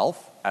own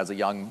self as a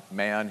young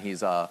man,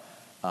 he's a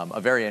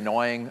very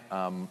annoying,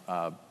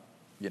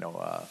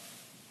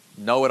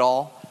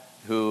 know-it-all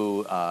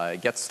who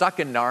gets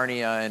stuck in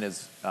Narnia and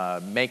is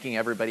making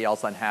everybody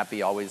else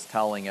unhappy, always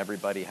telling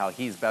everybody how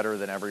he's better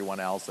than everyone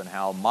else and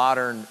how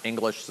modern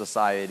English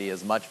society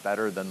is much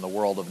better than the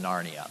world of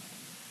Narnia.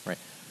 Right?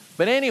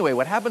 But anyway,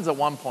 what happens at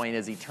one point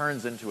is he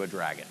turns into a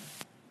dragon.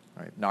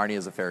 Right? Narnia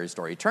is a fairy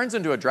story. He turns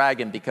into a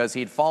dragon because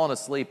he'd fallen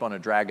asleep on a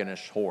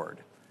dragonish horde.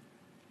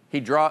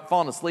 He'd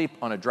fallen asleep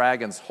on a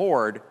dragon's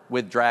hoard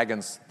with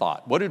dragon's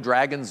thought. What do?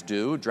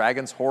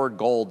 Dragons hoard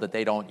gold that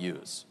they don't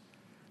use.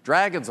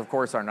 Dragons, of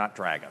course, are not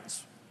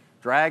dragons.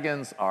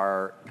 Dragons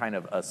are kind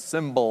of a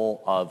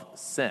symbol of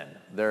sin.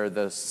 They're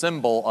the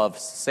symbol of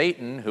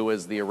Satan, who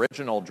is the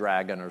original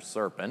dragon or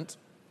serpent.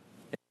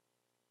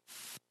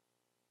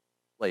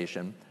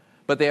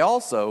 But they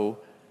also,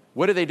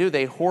 what do?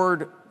 They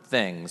hoard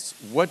things.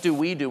 What do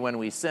we do when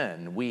we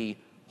sin? We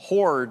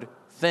hoard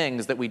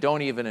things that we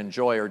don't even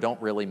enjoy or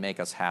don't really make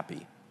us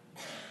happy.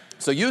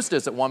 So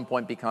Eustace at one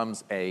point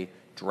becomes a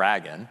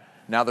dragon.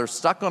 Now they're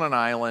stuck on an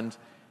island,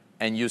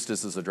 and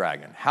Eustace is a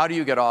dragon. How do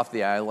you get off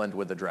the island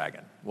with a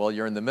dragon? Well,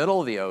 you're in the middle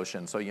of the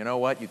ocean, so you know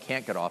what? You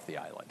can't get off the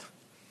island.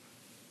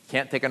 You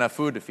can't take enough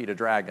food to feed a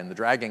dragon. The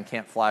dragon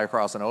can't fly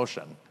across an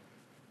ocean.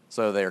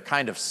 So they're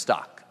kind of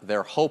stuck.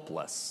 They're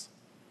hopeless.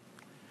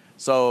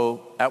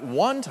 So at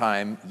one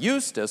time,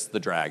 Eustace, the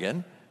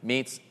dragon,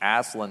 meets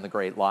Aslan, the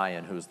great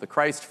lion, who's the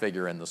Christ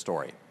figure in the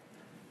story.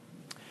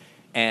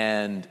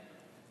 And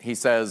he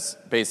says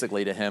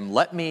basically to him,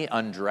 "Let me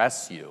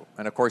undress you."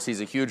 And of course,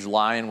 he's a huge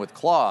lion with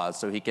claws,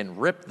 so he can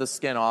rip the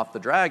skin off the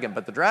dragon.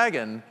 But the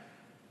dragon,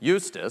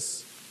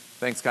 Eustace,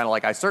 thinks kind of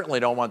like, I certainly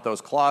don't want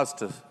those claws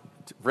to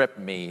rip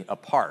me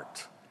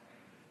apart.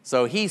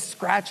 So he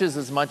scratches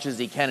as much as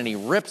he can, and he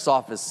rips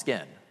off his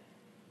skin.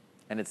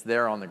 And it's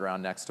there on the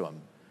ground next to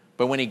him.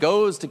 But when he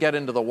goes to get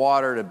into the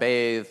water to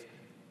bathe,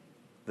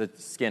 the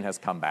skin has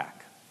come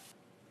back.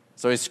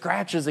 So he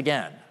scratches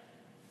again,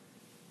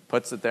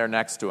 puts it there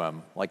next to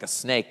him, like a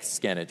snake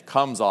skin. It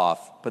comes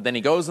off, but then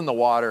he goes in the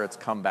water, it's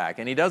come back.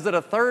 And he does it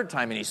a third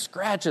time, and he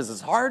scratches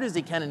as hard as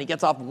he can, and he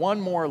gets off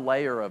one more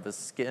layer of his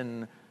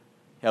skin,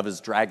 of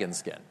his dragon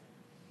skin.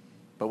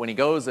 But when he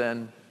goes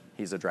in,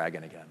 he's a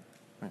dragon again.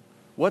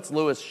 What's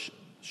Lewis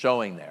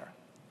showing there?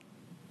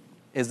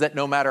 Is that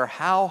no matter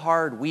how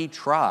hard we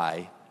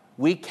try,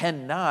 we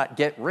cannot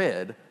get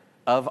rid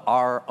of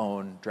our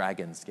own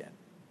dragon skin.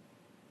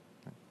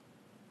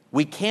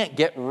 We can't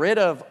get rid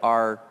of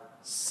our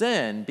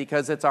sin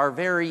because it's our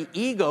very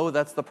ego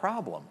that's the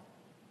problem.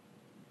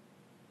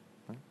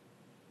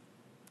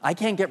 I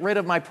can't get rid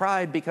of my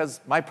pride because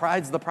my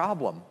pride's the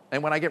problem.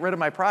 And when I get rid of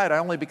my pride, I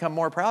only become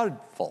more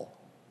proudful.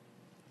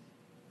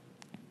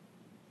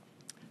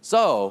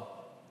 So,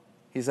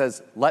 he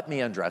says, "Let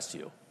me undress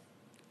you."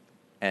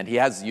 And he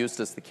has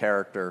Eustace, the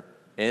character,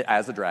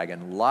 as a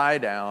dragon, lie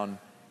down,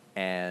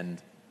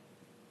 and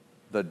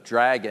the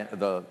dragon,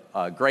 the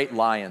great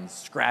lion,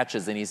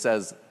 scratches, and he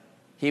says,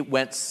 he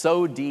went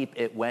so deep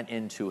it went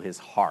into his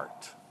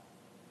heart.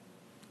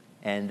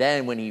 And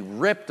then when he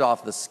ripped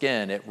off the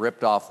skin, it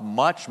ripped off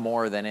much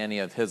more than any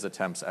of his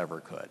attempts ever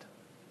could.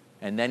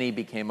 And then he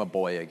became a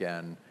boy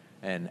again,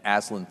 and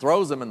Aslan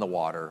throws him in the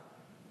water,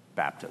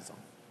 baptism.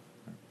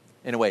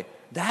 In a way,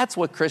 that's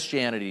what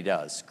Christianity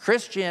does.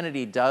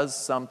 Christianity does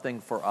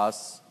something for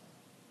us.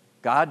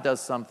 God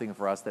does something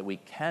for us that we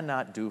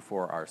cannot do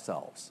for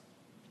ourselves.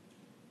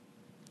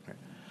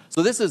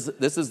 So this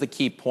is the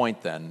key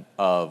point then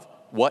of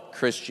what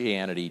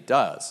Christianity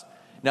does.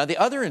 Now, the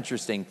other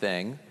interesting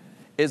thing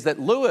is that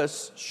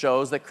Lewis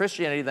shows that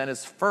Christianity then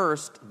is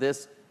first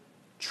this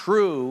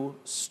true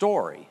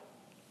story.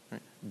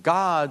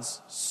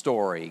 God's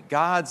story,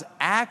 God's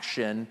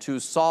action to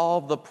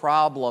solve the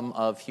problem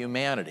of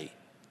humanity,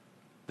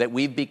 that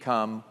we've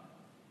become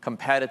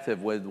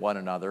competitive with one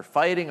another,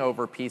 fighting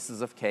over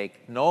pieces of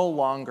cake, no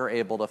longer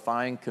able to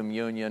find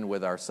communion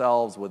with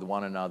ourselves, with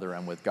one another,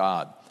 and with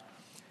God.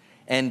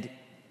 And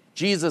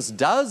Jesus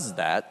does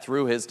that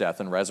through his death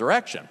and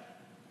resurrection.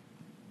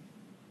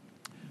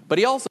 But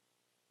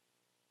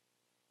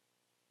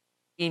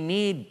we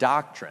need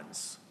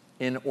doctrines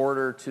in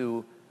order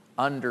to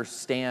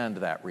understand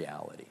that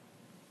reality.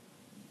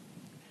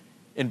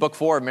 In Book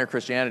 4 of Mere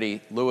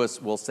Christianity, Lewis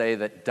will say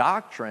that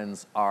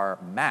doctrines are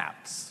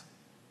maps.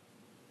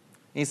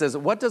 He says,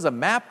 what does a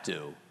map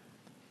do?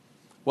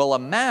 Well, a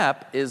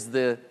map is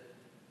the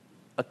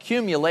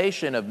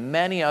accumulation of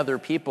many other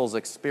people's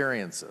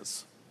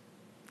experiences.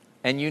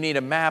 And you need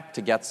a map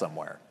to get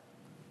somewhere.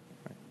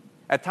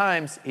 At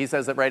times, he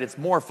says that, right, it's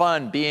more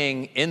fun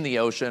being in the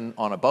ocean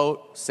on a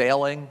boat,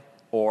 sailing,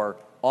 or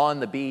on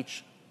the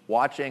beach,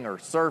 watching or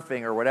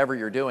surfing or whatever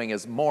you're doing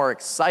is more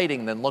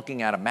exciting than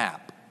looking at a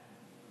map.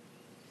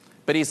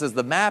 But he says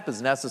the map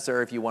is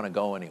necessary if you want to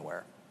go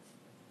anywhere.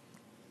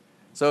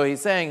 So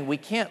he's saying we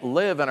can't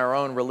live in our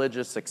own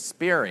religious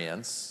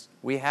experience.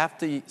 We have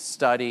to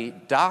study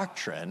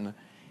doctrine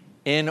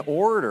in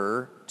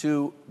order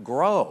to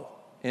grow,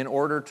 in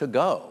order to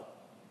go.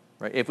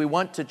 Right? If we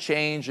want to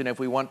change and if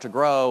we want to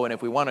grow and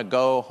if we want to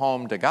go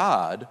home to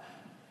God,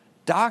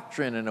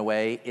 doctrine in a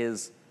way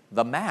is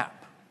the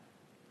map.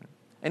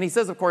 And he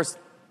says, of course,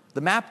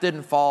 the map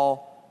didn't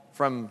fall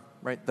from,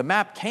 right? The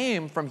map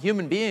came from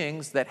human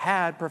beings that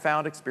had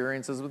profound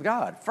experiences with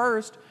God.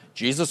 First,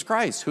 Jesus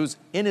Christ, who's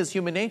in his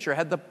human nature,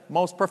 had the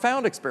most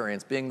profound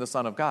experience being the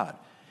Son of God.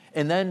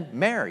 And then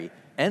Mary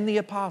and the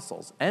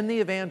apostles and the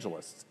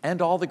evangelists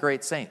and all the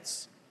great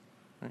saints.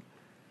 Right?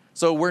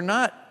 So we're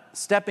not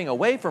stepping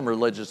away from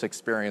religious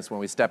experience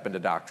when we step into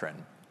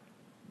doctrine.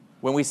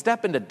 When we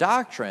step into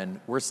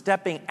doctrine, we're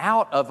stepping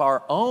out of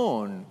our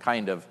own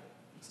kind of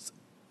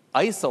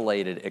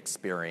isolated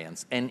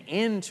experience and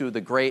into the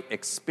great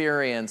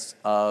experience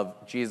of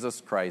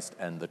Jesus Christ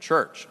and the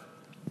church.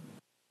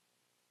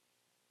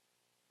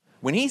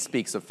 When he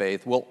speaks of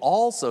faith, we'll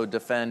also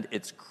defend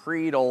its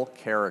creedal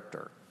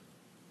character.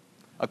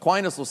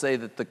 Aquinas will say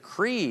that the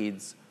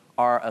creeds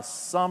are a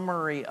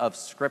summary of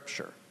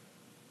Scripture,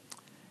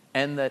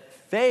 and that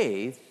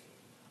faith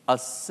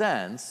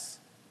assents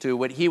to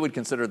what he would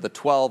consider the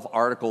 12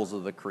 articles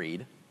of the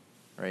creed.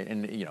 Right?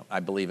 And, I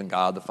believe in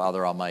God, the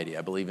Father Almighty.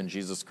 I believe in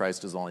Jesus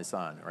Christ, his only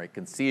Son, right?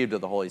 Conceived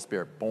of the Holy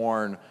Spirit,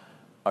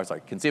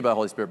 conceived by the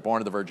Holy Spirit,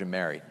 born of the Virgin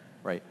Mary,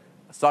 right?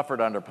 Suffered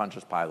under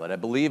Pontius Pilate. I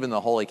believe in the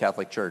Holy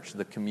Catholic Church,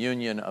 the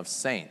communion of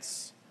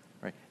saints,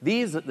 right?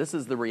 This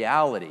is the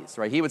realities,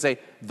 right? He would say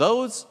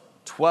those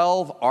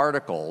 12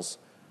 articles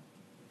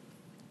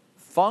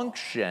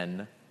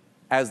function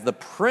as the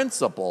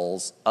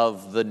principles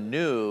of the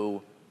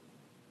new,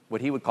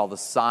 what he would call the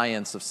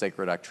science of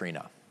sacred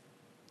doctrina.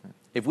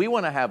 If we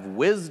want to have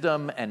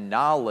wisdom and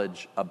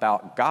knowledge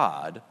about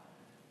God,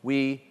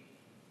 we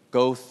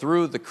go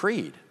through the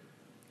creed.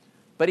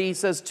 But he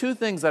says two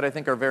things that I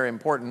think are very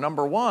important.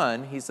 Number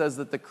one, he says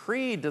that the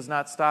creed does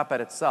not stop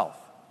at itself.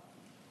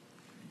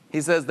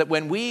 He says that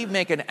when we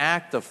make an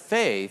act of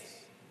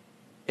faith,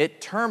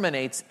 it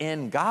terminates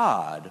in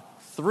God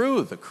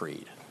through the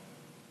creed.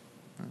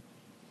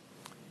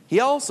 He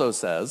also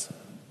says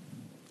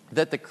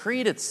that the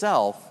creed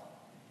itself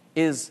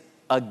is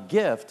a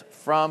gift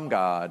from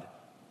God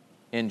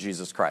in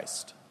Jesus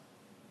Christ.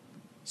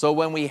 So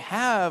when we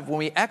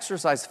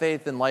exercise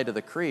faith in light of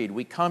the creed,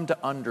 we come to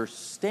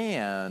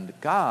understand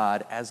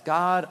God as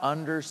God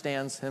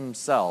understands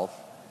himself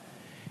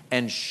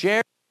and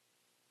share.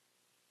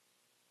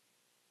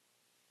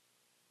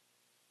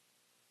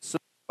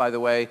 By the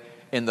way,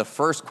 in the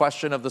first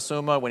question of the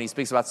Summa, when he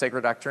speaks about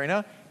Sacred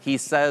Doctrina, he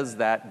says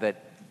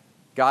that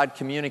God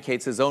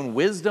communicates his own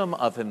wisdom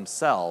of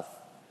himself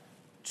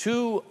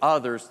to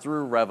others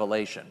through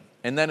revelation.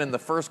 And then in the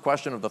first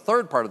question of the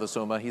third part of the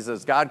Summa, he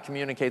says God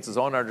communicates his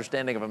own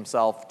understanding of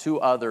himself to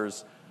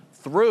others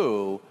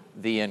through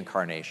the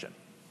incarnation.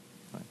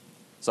 Right?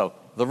 So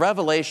the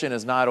revelation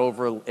is not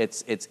over,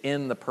 it's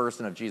in the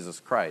person of Jesus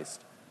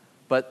Christ.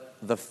 But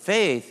the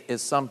faith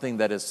is something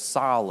that is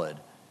solid,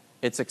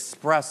 it's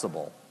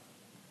expressible.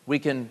 We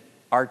can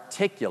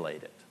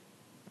articulate it.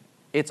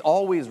 It's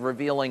always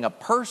revealing a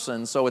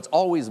person, so it's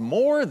always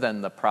more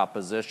than the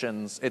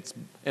propositions. It's,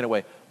 in a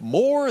way,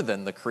 more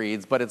than the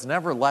creeds, but it's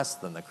never less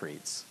than the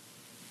creeds.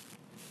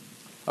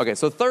 Okay,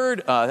 so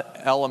third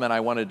element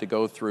I wanted to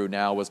go through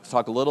now was to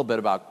talk a little bit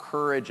about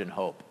courage and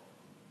hope.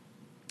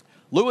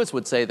 Lewis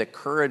would say that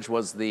courage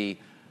was the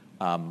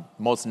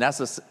most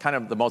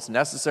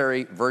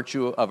necessary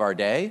virtue of our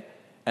day,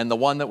 and the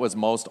one that was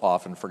most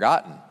often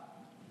forgotten.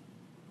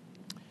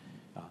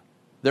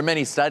 There are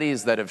many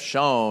studies that have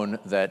shown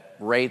that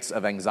rates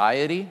of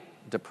anxiety,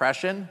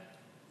 depression,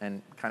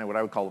 and kind of what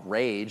I would call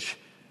rage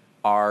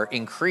are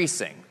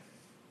increasing.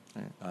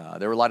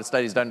 There were a lot of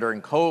studies done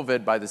during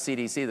COVID by the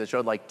CDC that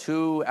showed like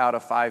 2 out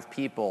of 5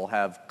 people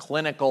have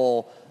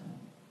clinical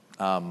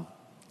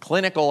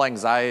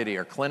anxiety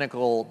or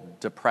clinical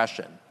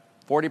depression,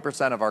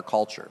 40% of our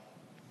culture,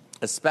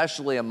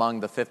 especially among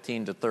the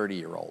 15 to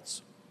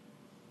 30-year-olds.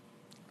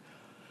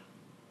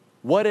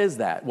 What is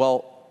that?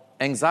 Well,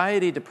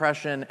 anxiety,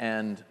 depression,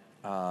 and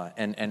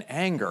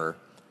anger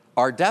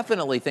are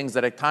definitely things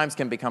that at times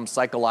can become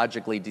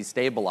psychologically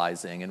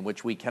destabilizing, in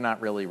which we cannot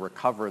really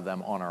recover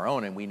them on our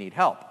own and we need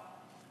help.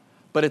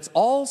 But it's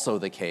also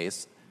the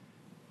case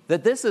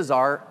that this is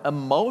our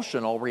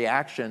emotional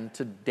reaction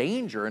to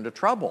danger and to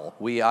trouble.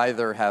 We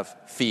either have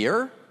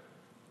fear,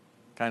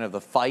 kind of the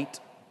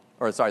flight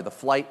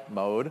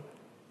mode,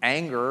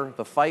 anger,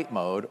 the fight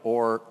mode,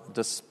 or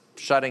just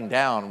shutting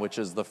down, which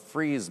is the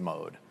freeze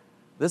mode.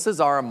 This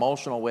is our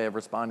emotional way of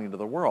responding to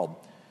the world.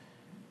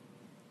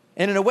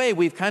 And in a way,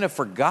 we've kind of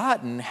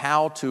forgotten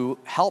how to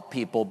help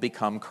people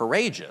become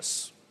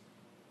courageous.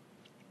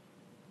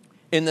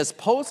 In this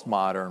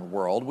postmodern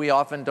world, we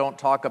often don't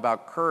talk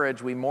about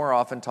courage, we more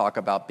often talk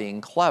about being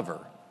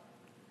clever.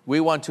 We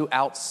want to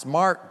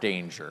outsmart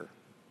danger,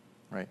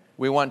 right?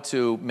 We want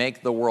to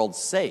make the world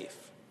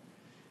safe,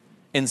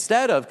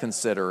 instead of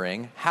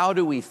considering how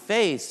do we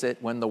face it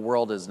when the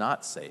world is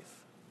not safe.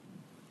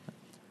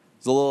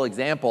 As a little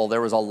example, there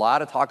was a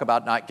lot of talk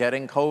about not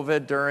getting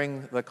COVID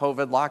during the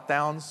COVID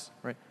lockdowns,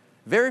 right?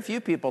 Very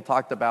few people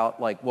talked about,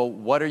 like, well,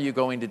 what are you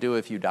going to do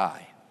if you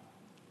die?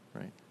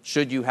 Right?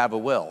 Should you have a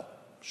will?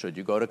 Should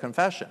you go to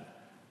confession?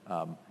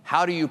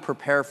 How do you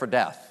prepare for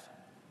death?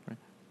 Right?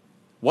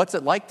 What's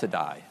it like to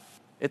die?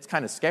 It's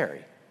kind of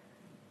scary.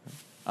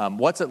 How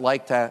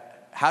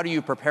do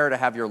you prepare to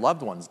have your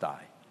loved ones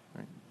die?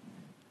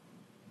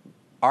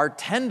 Our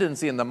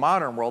tendency in the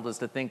modern world is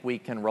to think we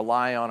can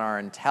rely on our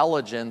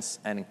intelligence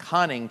and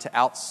cunning to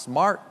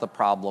outsmart the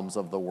problems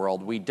of the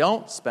world. We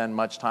don't spend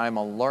much time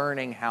on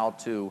learning how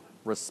to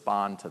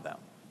respond to them.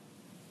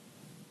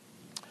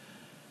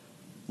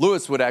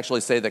 Lewis would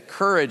actually say that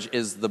courage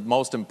is the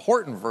most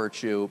important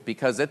virtue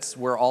because it's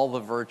where all the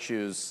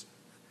virtues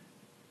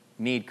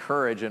need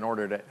courage in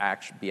order to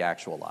be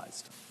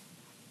actualized.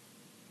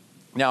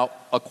 Now,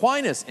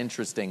 Aquinas,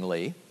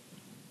 interestingly,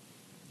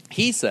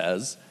 he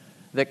says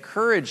that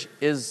courage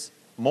is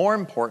more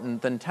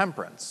important than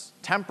temperance.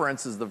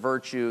 Temperance is the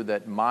virtue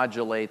that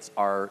modulates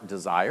our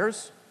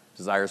desires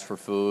for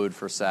food,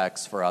 for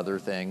sex, for other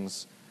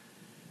things.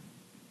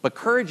 But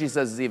courage, he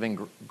says, is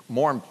even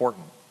more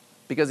important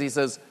because he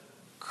says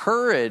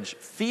courage,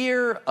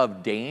 fear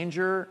of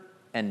danger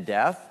and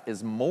death,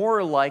 is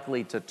more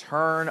likely to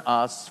turn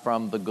us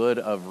from the good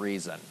of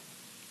reason.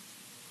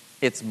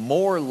 It's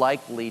more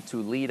likely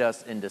to lead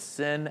us into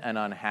sin and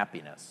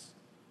unhappiness.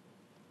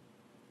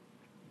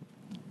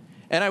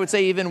 And I would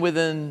say even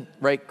within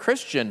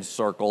Christian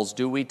circles,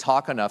 do we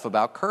talk enough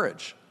about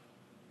courage?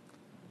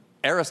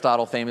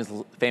 Aristotle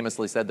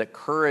famously said that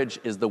courage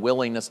is the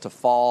willingness to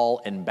fall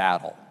in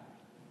battle.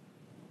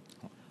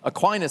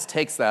 Aquinas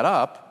takes that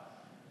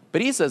up,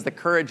 but he says that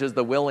courage is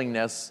the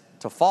willingness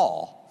to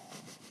fall.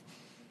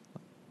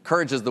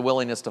 Courage is the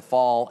willingness to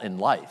fall in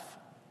life.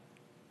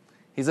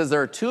 He says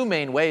there are two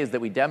main ways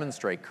that we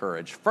demonstrate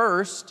courage.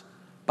 First,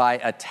 by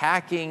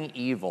attacking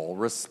evil,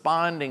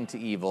 responding to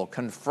evil,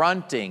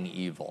 confronting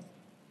evil.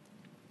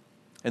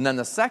 And then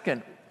the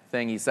second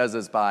thing he says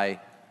is by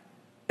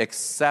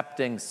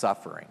accepting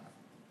suffering.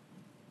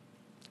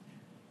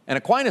 And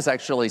Aquinas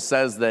actually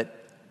says that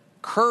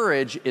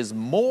courage is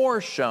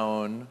more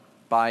shown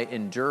by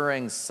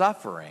enduring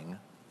suffering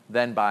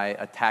than by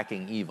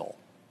attacking evil.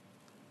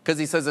 Because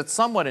he says it's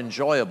somewhat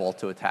enjoyable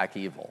to attack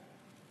evil.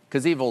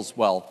 Because evil's,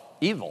 well,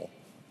 evil,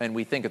 and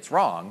we think it's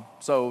wrong,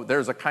 so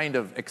there's a kind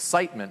of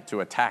excitement to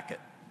attack it.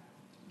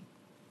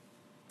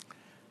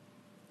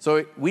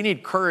 So we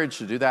need courage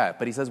to do that,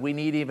 but he says we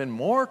need even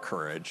more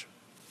courage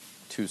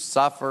to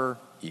suffer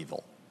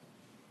evil.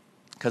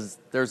 Because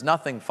there's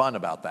nothing fun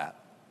about that.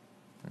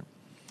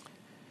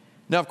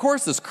 Now, of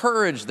course, this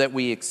courage that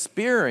we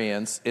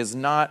experience is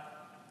not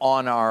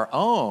on our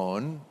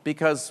own,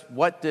 because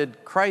what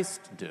did Christ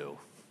do?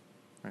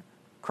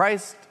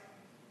 Christ,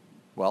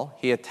 well,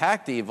 he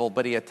attacked evil,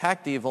 but he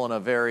attacked evil in a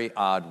very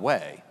odd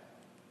way.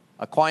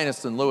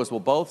 Aquinas and Lewis will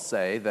both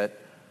say that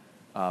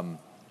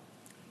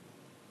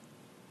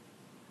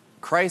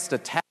Christ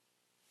attacked,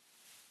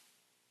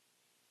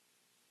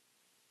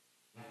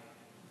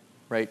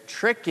 right,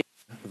 tricking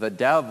the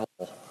devil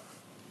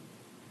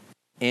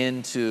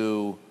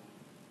into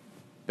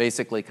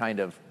basically kind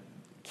of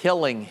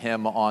killing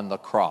him on the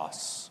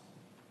cross.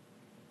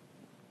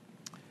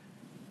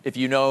 If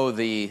you know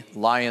the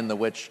Lion, the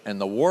Witch, and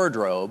the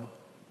Wardrobe,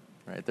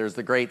 right, there's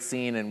the great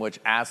scene in which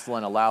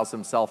Aslan allows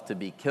himself to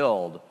be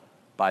killed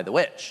by the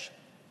witch.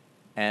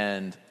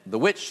 And the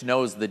witch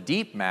knows the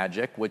deep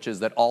magic, which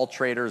is that all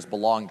traitors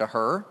belong to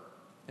her.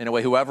 In a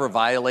way, whoever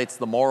violates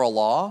the moral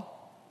law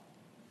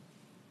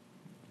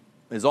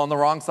is on the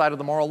wrong side of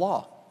the moral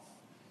law.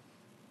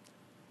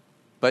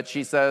 But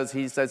he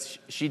says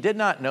she did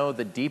not know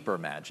the deeper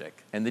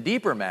magic. And the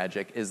deeper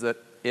magic is that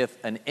if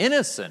an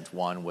innocent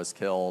one was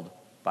killed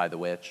by the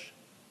witch,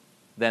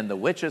 then the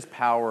witch's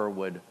power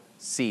would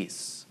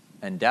cease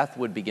and death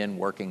would begin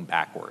working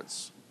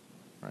backwards.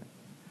 Right?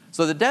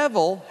 So the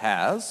devil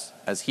has,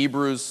 as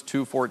Hebrews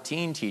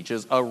 2:14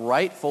 teaches, a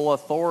rightful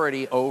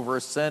authority over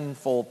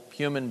sinful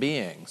human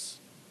beings,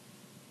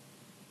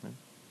 right?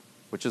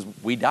 Which is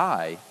we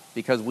die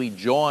because we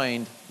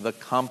joined the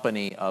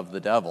company of the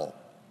devil.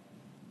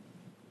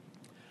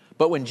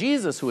 But when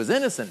Jesus, who is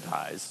innocent,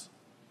 dies,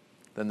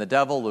 then the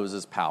devil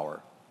loses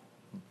power.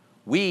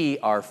 We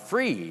are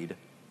freed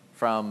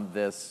from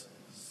this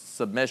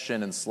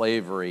submission and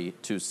slavery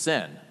to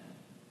sin.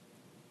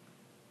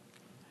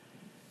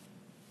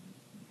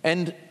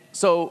 And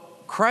so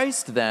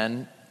Christ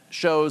then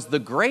shows the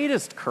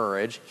greatest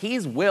courage.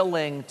 He's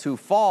willing to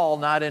fall,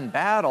 not in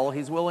battle,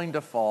 he's willing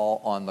to fall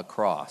on the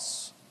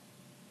cross.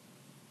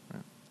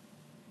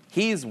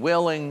 He's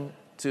willing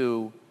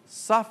to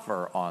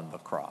suffer on the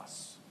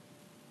cross.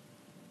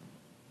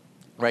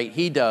 Right?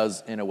 He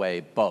does, in a way,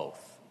 both.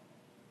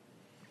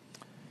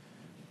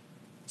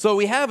 So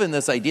we have in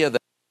this idea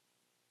that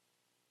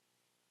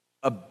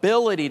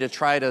ability to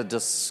try to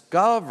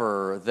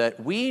discover that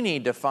we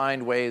need to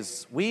find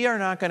ways. We are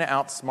not going to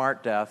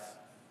outsmart death.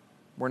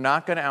 We're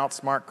not going to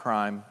outsmart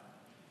crime.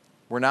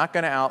 We're not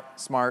going to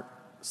outsmart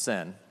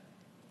sin.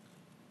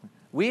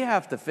 We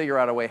have to figure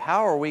out a way,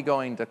 how are we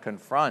going to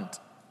confront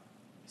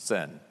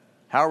sin?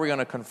 How are we going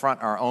to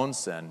confront our own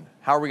sin?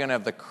 How are we going to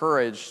have the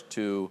courage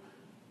to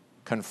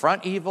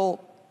confront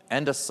evil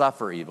and to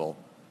suffer evil?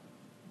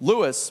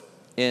 Lewis,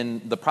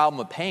 in The Problem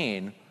of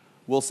Pain,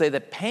 will say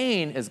that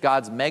pain is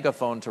God's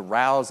megaphone to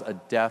rouse a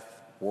deaf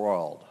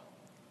world.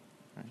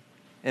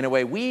 In a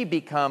way, we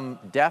become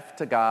deaf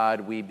to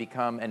God, we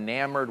become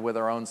enamored with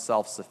our own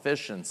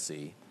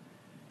self-sufficiency,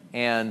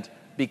 and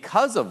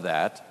because of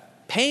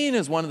that, pain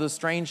is one of the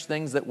strange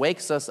things that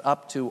wakes us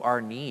up to our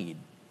need.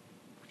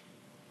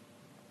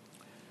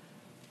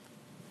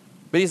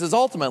 But he says,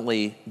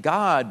 ultimately,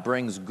 God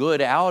brings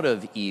good out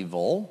of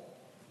evil,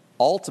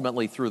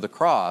 ultimately through the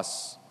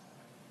cross.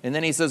 And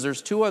then he says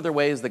there's two other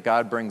ways that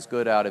God brings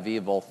good out of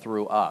evil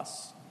through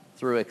us,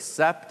 through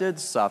accepted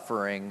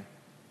suffering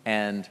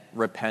and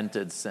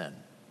repented sin.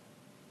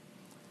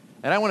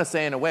 And I want to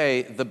say, in a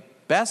way, the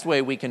best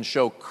way we can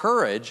show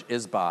courage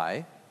is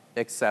by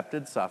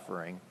accepted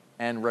suffering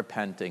and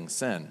repenting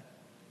sin.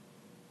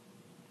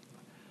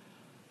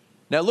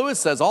 Now, Lewis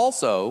says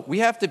also, we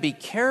have to be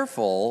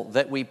careful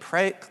that we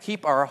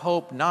keep our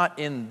hope not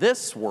in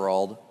this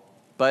world,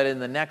 but in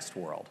the next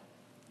world.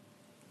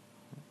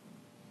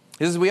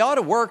 He says we ought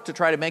to work to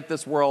try to make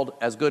this world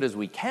as good as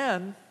we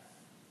can,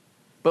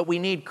 but we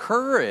need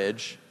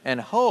courage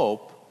and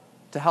hope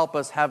to help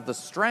us have the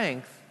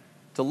strength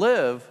to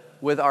live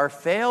with our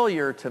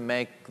failure to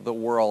make the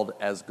world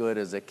as good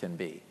as it can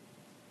be.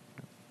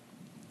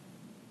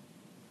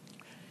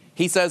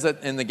 He says it,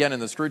 and again in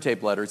the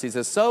Screwtape Letters, he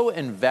says, so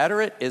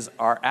inveterate is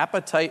our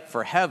appetite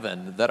for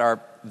heaven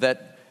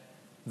that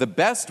the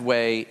best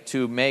way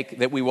to make,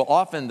 that we will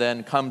often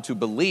then come to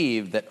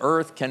believe that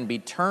earth can be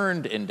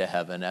turned into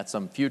heaven at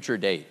some future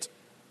date.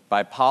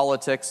 by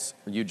politics,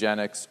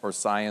 eugenics, or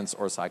science,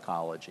 or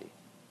psychology.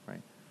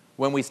 Right?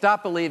 When we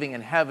stop believing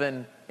in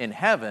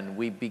heaven,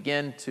 we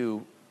begin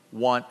to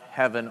want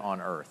heaven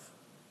on earth.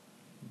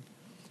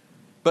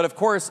 But of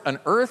course, an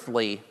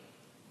earthly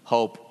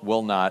hope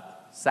will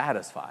not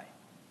satisfy.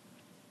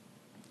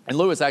 And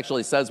Lewis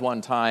actually says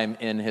one time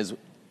in his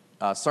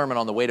sermon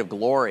on the weight of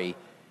glory,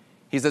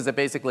 he says that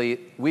basically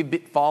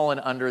we've fallen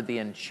under the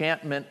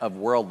enchantment of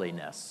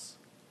worldliness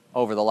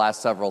over the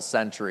last several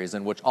centuries,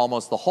 in which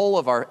almost the whole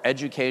of our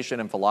education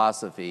and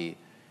philosophy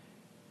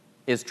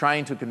is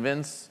trying to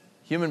convince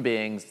human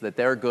beings that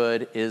their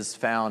good is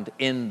found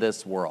in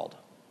this world.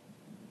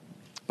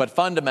 But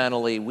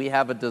fundamentally, we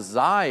have a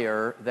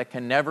desire that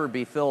can never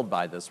be filled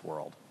by this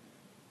world.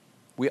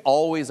 We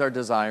always are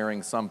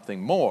desiring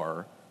something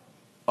more,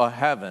 a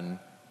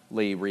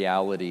heavenly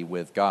reality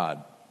with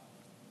God.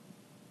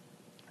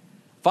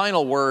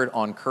 Final word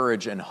on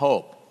courage and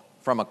hope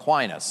from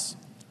Aquinas.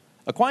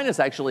 Aquinas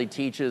actually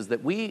teaches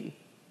that we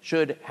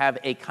should have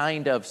a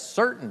kind of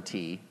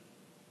certainty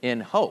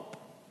in hope,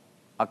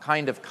 a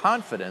kind of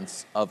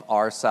confidence of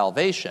our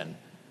salvation,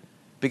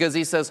 because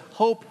he says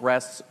hope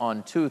rests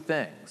on two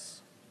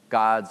things: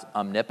 God's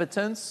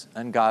omnipotence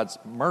and God's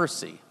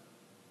mercy.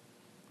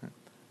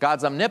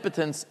 God's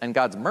omnipotence and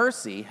God's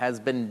mercy has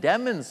been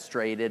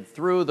demonstrated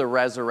through the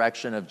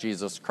resurrection of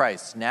Jesus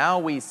Christ. Now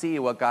we see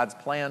what God's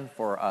plan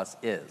for us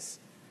is.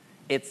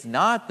 It's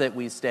not that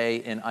we stay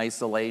in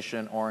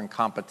isolation or in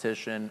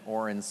competition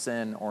or in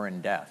sin or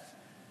in death.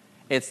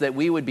 It's that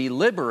we would be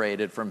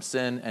liberated from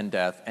sin and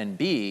death and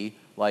be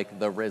like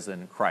the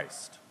risen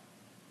Christ.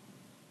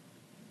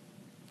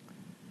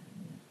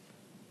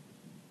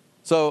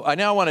 So I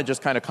now want to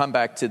just kind of come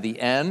back to the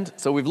end.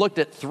 So we've looked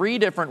at three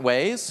different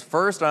ways.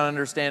 First, an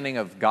understanding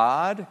of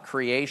God,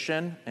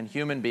 creation, and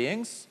human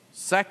beings.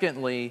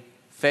 Secondly,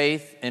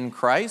 faith in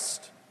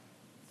Christ.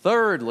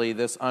 Thirdly,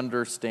 this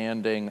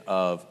understanding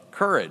of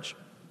courage.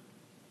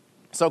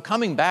 So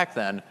coming back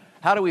then,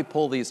 how do we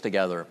pull these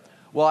together?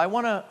 Well, I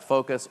want to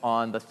focus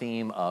on the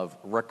theme of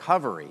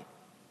recovery.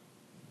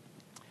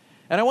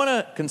 And I want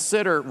to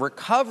consider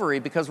recovery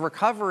because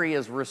recovery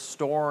is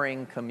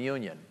restoring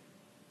communion.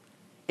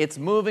 It's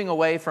moving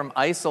away from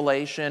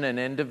isolation and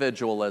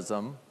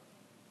individualism,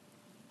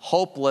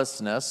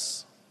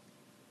 hopelessness,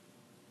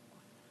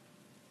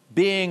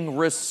 being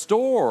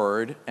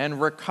restored and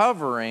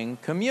recovering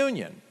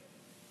communion.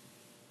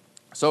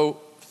 So,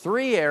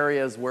 three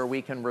areas where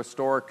we can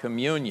restore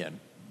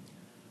communion.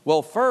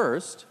 Well,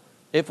 first,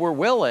 if we're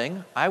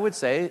willing, I would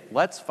say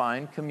let's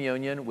find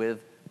communion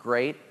with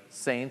great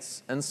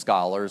saints and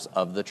scholars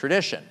of the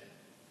tradition.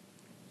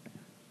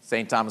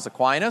 St. Thomas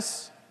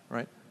Aquinas,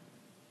 right?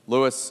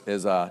 Lewis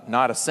is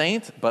not a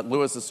saint, but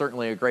Lewis is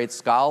certainly a great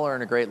scholar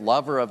and a great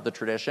lover of the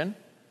tradition.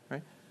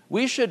 Right?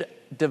 We should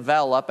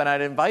develop, and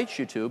I'd invite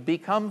you to,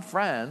 become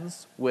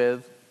friends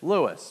with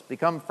Lewis,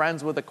 become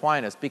friends with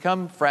Aquinas,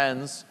 become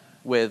friends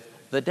with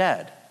the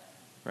dead.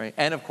 Right?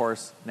 And of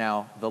course,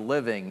 now the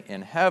living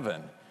in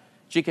heaven.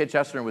 G.K.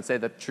 Chesterton would say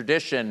that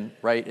tradition,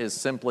 right, is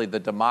simply the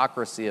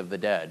democracy of the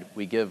dead.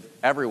 We give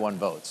everyone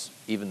votes,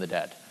 even the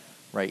dead,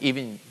 right?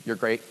 Even your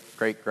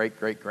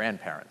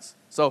great-great-great-great-grandparents.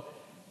 So,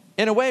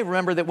 in a way,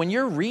 remember that when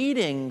you're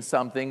reading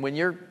something, when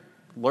you're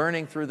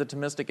learning through the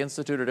Thomistic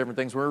Institute or different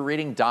things, when we're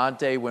reading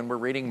Dante, when we're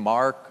reading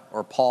Mark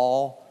or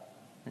Paul,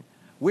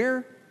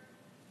 we're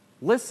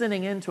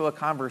listening into a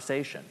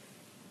conversation.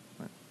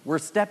 We're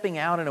stepping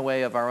out in a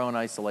way of our own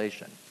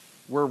isolation.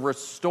 We're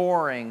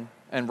restoring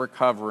and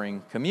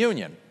recovering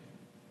communion.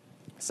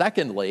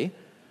 Secondly,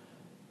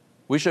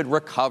 we should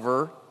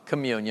recover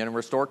communion and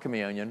restore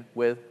communion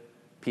with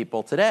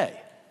people today.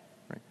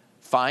 Right?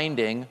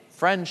 Finding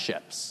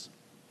friendships,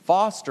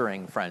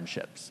 fostering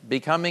friendships,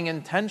 becoming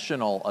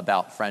intentional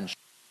about friendship.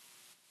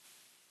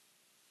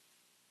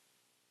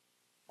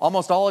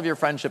 Almost all of your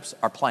friendships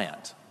are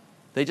planned.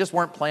 They just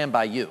weren't planned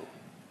by you,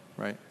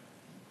 right?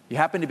 You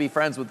happen to be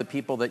friends with the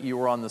people that you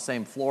were on the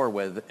same floor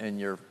with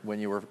when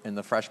you were in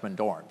the freshman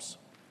dorms.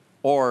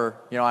 Or,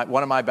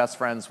 one of my best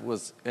friends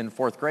was in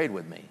fourth grade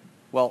with me.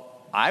 Well,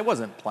 I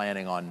wasn't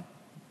planning on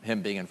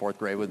him being in fourth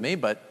grade with me,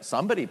 but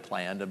somebody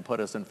planned and put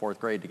us in fourth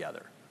grade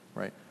together,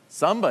 right?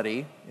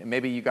 Somebody,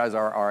 maybe you guys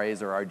are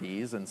RAs or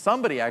RDs, and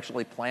somebody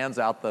actually plans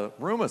out the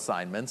room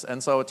assignments,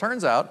 and so it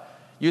turns out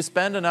you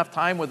spend enough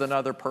time with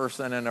another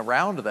person and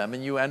around them,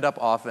 and you end up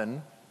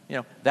often,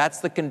 that's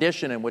the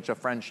condition in which a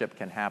friendship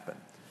can happen.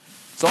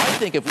 So I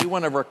think if we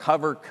want to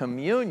recover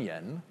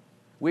communion,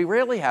 we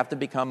really have to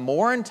become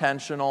more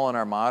intentional in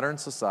our modern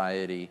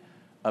society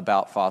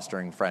about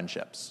fostering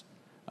friendships.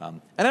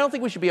 And I don't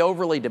think we should be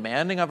overly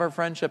demanding of our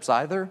friendships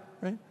either,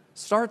 right?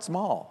 Start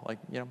small. Like,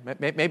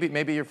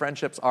 maybe your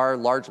friendships are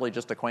largely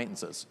just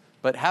acquaintances,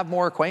 but have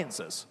more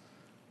acquaintances,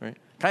 right?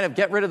 Kind of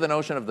get rid of the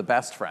notion of the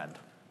best friend.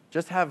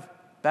 Just have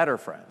better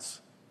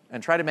friends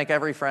and try to make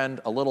every friend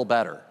a little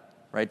better,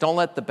 right? Don't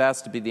let the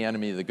best be the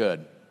enemy of the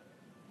good.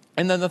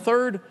 And then the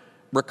third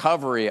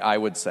recovery, I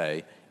would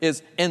say,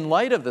 is in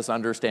light of this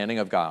understanding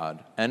of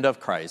God and of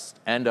Christ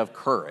and of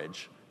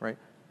courage, right?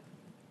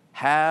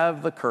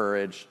 have the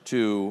courage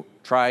to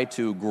try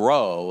to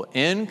grow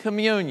in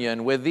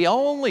communion with the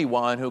only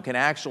one who can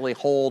actually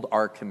hold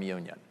our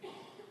communion,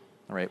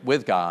 all right,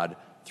 with God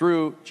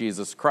through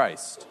Jesus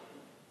Christ,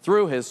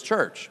 through his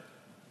church,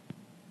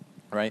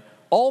 right?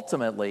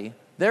 Ultimately,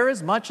 there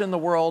is much in the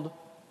world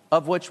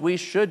of which we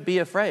should be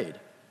afraid.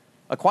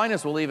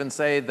 Aquinas will even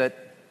say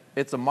that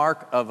it's a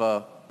mark of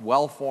a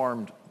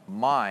well-formed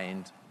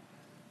mind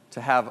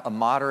to have a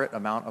moderate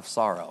amount of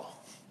sorrow.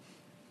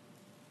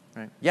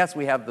 Right? Yes,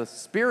 we have the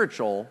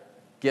spiritual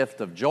gift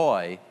of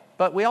joy,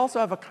 but we also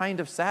have a kind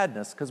of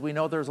sadness because we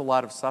know there's a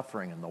lot of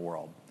suffering in the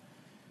world.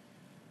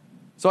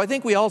 So I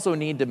think we also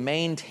need to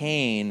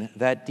maintain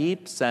that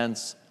deep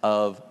sense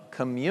of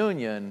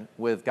communion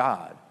with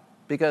God,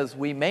 because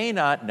we may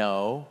not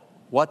know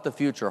what the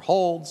future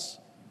holds,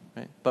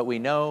 right? But we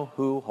know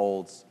who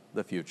holds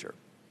the future.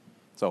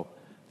 So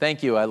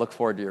thank you. I look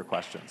forward to your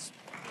questions.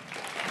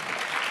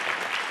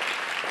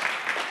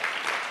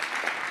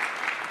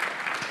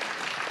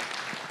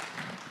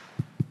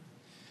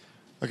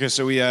 Okay,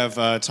 so we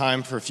have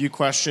time for a few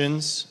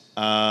questions.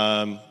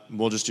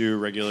 We'll just do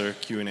regular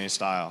Q&A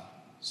style.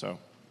 So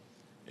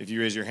if you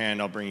raise your hand,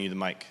 I'll bring you the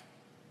mic.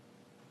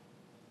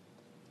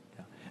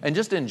 And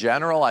just in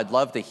general, I'd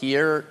love to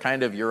hear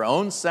kind of your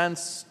own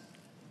sense.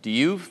 Do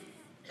you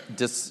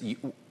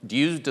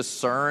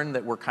discern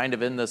that we're kind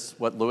of in this,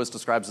 what Lewis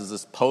describes as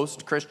this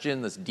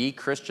post-Christian, this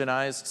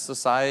de-Christianized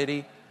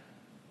society,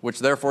 which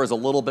therefore is a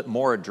little bit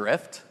more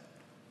adrift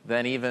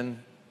than even,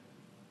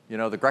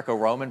 the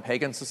Greco-Roman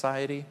pagan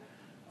society?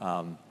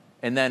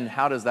 And then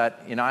how does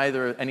that, in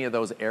any of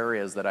those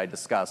areas that I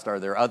discussed, are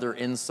there other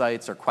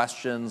insights or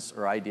questions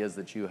or ideas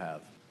that you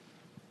have?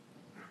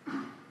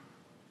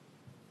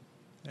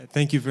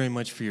 Thank you very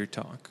much for your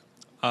talk.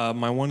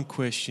 My one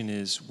question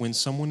is, when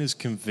someone is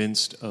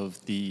convinced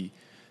of the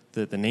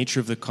nature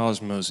of the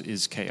cosmos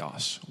is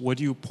chaos, what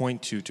do you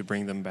point to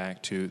bring them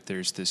back to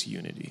there's this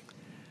unity?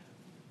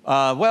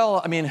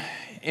 Well, I mean,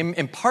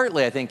 in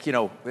partly, I think,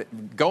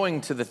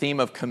 going to the theme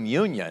of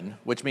communion,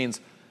 which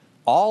means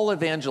all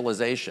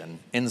evangelization,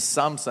 in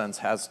some sense,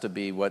 has to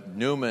be what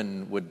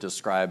Newman would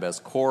describe as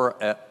cor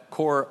et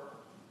cor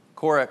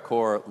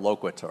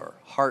loquitur,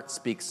 heart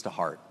speaks to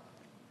heart.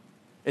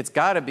 It's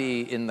got to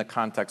be in the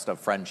context of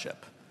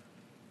friendship,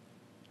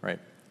 right?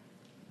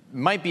 It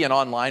might be an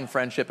online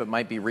friendship, it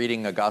might be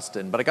reading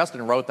Augustine, but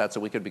Augustine wrote that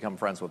so we could become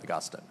friends with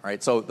Augustine,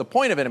 right? So the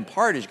point of it in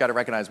part is you've got to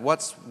recognize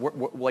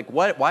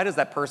why does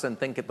that person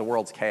think that the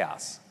world's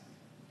chaos?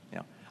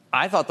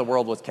 I thought the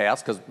world was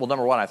chaos because, well,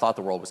 number one, I thought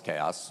the world was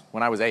chaos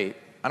when I was 8.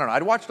 I don't know,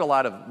 I'd watched a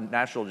lot of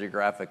National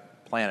Geographic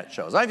Planet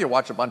shows. I don't know if you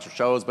watch a bunch of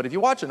shows, but if you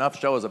watch enough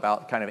shows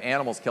about kind of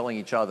animals killing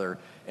each other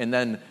and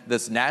then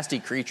this nasty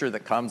creature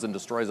that comes and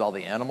destroys all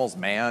the animals,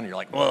 man, you're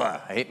like,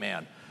 ugh, I hate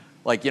man.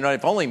 Like,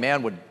 if only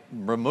man would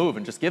remove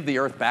and just give the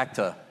earth back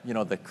to,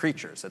 the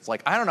creatures. It's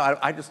like, I don't know,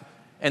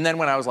 and then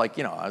when I was like,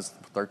 I was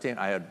 13,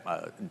 I had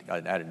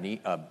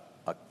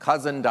a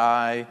cousin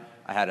die,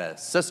 I had a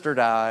sister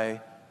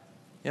die.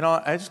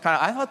 I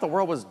thought the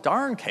world was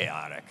darn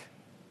chaotic,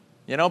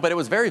 but it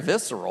was very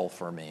visceral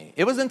for me.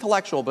 It was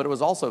intellectual, but it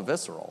was also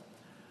visceral.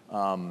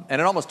 And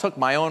it almost took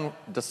my own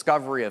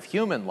discovery of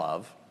human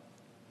love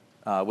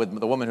with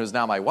the woman who's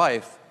now my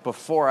wife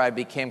before I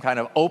became kind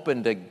of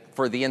open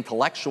for the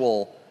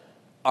intellectual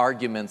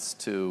arguments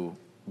to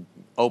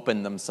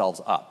open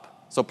themselves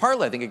up. So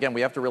partly, I think, again,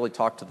 we have to really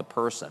talk to the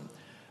person.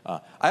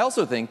 I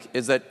also think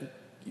is that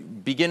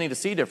beginning to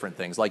see different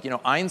things. Like,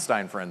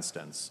 Einstein, for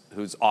instance,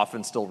 who's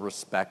often still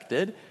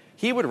respected,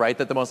 he would write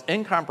that the most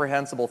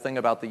incomprehensible thing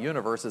about the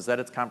universe is that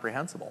it's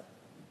comprehensible.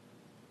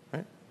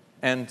 Right?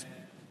 And,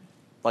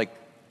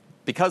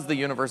 because the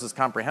universe is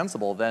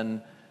comprehensible,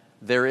 then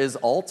there is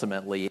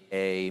ultimately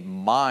a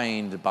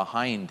mind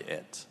behind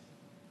it.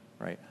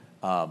 Right?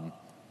 I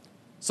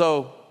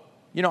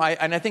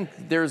think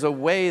there's a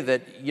way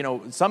that,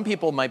 some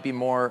people might be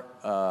more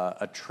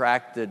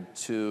attracted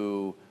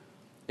to,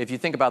 if you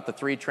think about the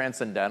three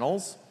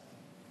transcendentals,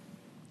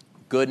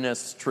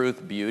 goodness,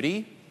 truth,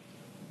 beauty,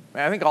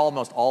 I think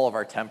almost all of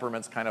our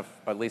temperaments kind of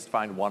at least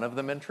find one of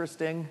them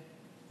interesting.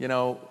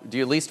 Are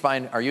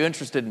you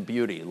interested in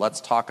beauty?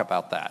 Let's talk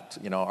about that.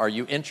 Are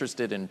you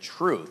interested in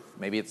truth?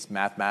 Maybe it's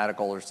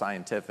mathematical or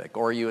scientific.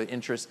 Or are you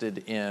interested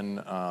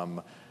in,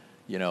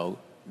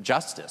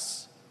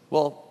 justice?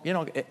 Well,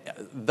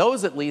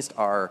 those at least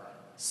are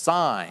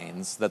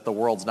signs that the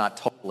world's not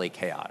totally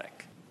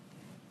chaotic.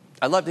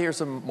 I'd love to hear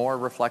some more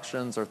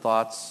reflections or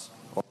thoughts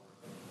or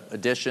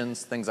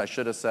additions, things I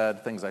should have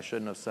said, things I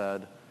shouldn't have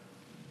said,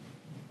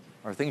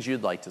 or things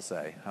you'd like to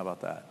say. How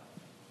about that?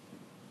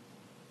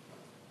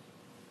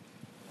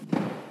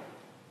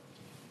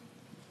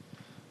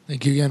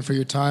 Thank you again for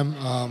your time.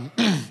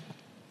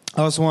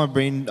 I also want to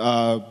bring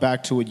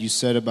back to what you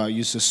said about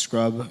use of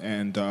scrub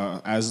and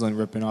Aslan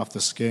ripping off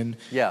the skin.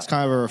 Yeah. It's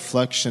kind of a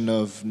reflection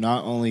of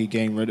not only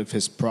getting rid of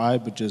his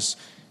pride, but just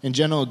in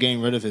general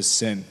getting rid of his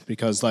sin.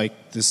 Because the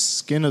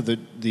skin of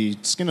the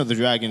skin of the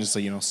dragon is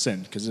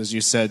sin. Because as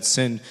you said,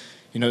 sin,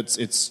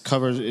 it's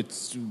covered.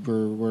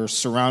 We're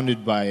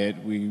surrounded by it.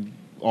 We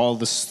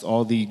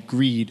all the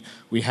greed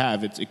we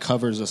have, it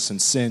covers us in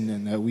sin,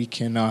 and that we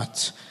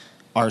cannot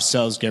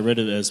ourselves get rid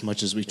of it as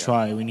much as we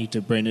try. We need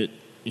to bring it,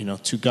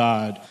 to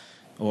God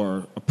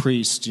or a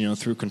priest,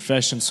 through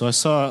confession. So I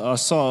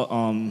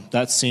saw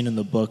that scene in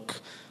the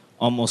book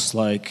almost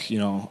like,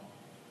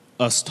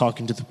 us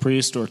talking to the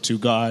priest or to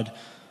God,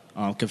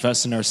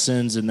 confessing our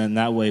sins, and then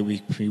that way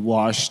we be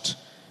washed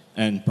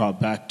and brought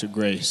back to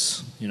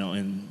grace,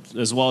 and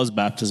as well as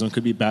baptism. It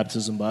could be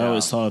baptism, but I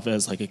always thought of it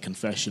as like a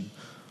confession.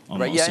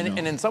 Almost, right, yeah,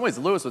 and in some ways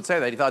Lewis would say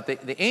that. He thought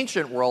the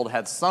ancient world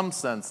had some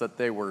sense that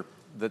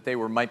they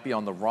might be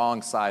on the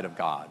wrong side of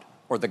God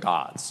or the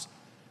gods.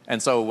 And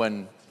so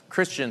when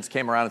Christians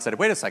came around and said,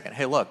 wait a second,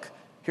 hey, look,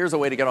 here's a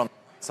way to get on the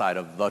right side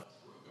of the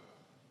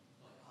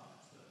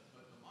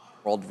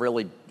world,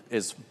 really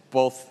is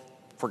both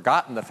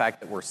forgotten the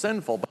fact that we're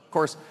sinful, but of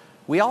course,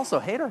 we also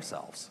hate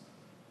ourselves.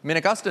 I mean,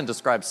 Augustine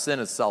describes sin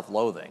as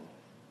self-loathing.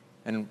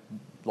 And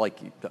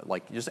like you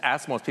just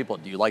ask most people,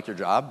 do you like your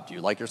job? Do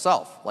you like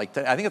yourself? I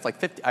think it's like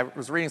 50, I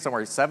was reading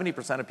somewhere,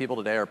 70% of people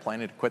today are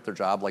planning to quit their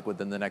job like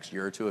within the next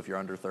year or two if you're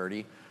under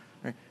 30.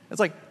 Right? It's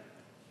like,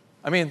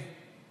 I mean,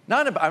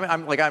 I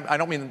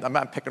don't mean, I'm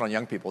not picking on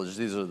young people, just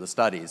these are the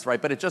studies,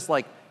 right? But it's just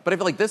like, but I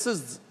feel like this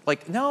is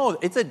like, no,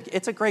 it's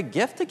a great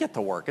gift to get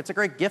to work. It's a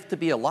great gift to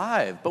be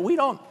alive, but we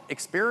don't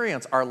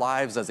experience our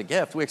lives as a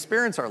gift. We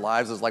experience our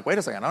lives as like, wait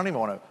a second,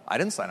 I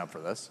didn't sign up for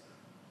this,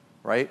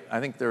 right? I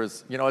think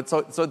there's,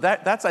 so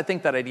that's, I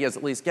think that idea is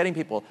at least getting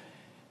people,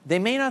 they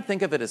may not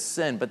think of it as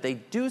sin, but they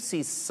do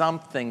see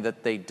something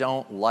that they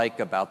don't like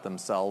about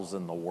themselves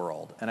in the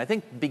world. And I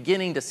think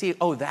beginning to see,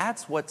 oh,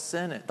 that's what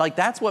sin is. Like,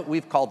 that's what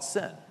we've called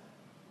sin.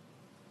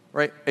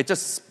 Right?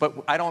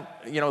 But I don't,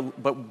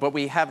 but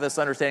we have this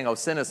understanding, oh,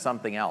 sin is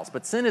something else.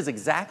 But sin is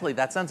exactly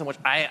that sense in which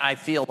I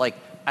feel like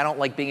I don't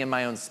like being in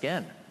my own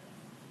skin.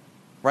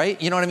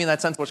 Right? You know what I mean?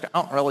 That sense in which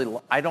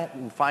I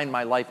don't find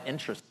my life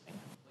interesting.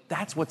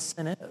 That's what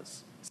sin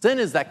is. Sin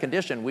is that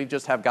condition. We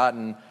just have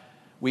gotten,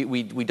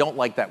 we don't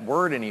like that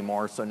word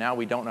anymore, so now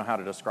we don't know how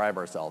to describe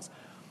ourselves.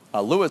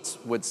 Lewis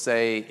would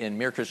say in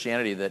Mere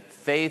Christianity that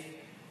faith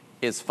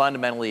is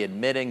fundamentally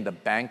admitting the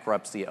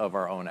bankruptcy of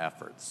our own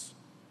efforts.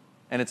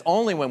 And it's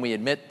only when we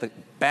admit the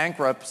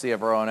bankruptcy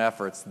of our own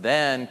efforts,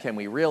 then can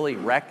we really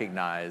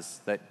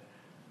recognize that,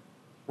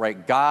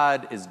 right,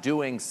 God is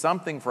doing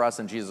something for us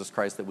in Jesus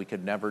Christ that we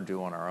could never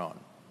do on our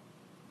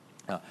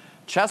own.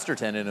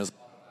 Chesterton, in his says,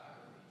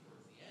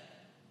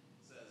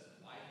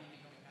 why did he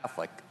become a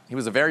Catholic? He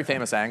was a very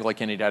famous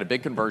Anglican. He'd had a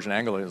big conversion to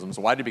Anglicanism,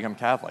 so why did he become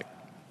Catholic?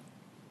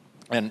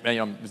 And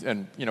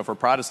for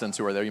Protestants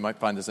who are there, you might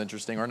find this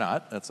interesting or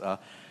not. That's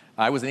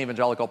I was an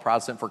evangelical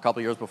Protestant for a couple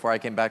of years before I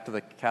came back to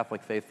the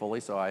Catholic faith fully,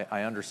 so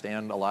I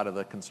understand a lot of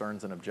the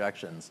concerns and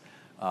objections.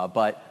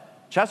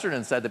 But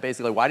Chesterton said that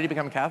basically, why did he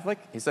become Catholic?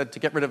 He said to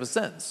get rid of his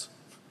sins.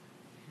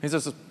 He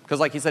says, because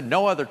like he said,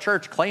 no other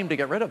church claimed to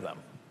get rid of them.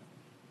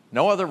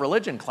 No other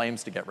religion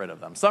claims to get rid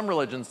of them. Some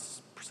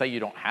religions say you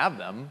don't have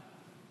them,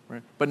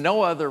 right? But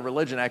no other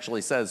religion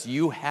actually says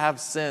you have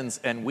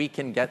sins and we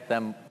can get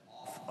them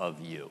off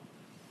of you.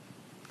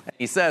 And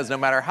he says, no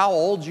matter how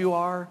old you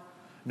are,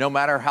 no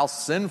matter how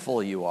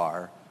sinful you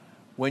are,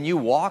 when you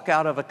walk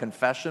out of a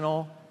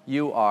confessional,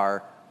 you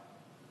are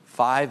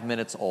 5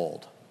 minutes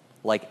old,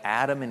 like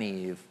Adam and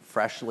Eve,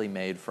 freshly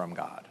made from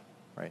God,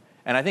 right?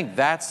 And I think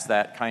that's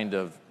that kind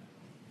of,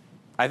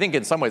 I think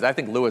in some ways, I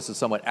think Lewis is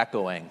somewhat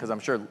echoing, because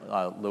I'm sure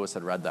Lewis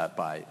had read that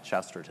by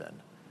Chesterton.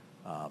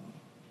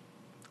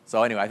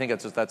 So anyway, I think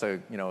it's just, that's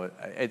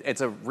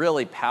it's a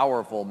really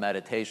powerful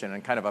meditation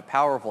and kind of a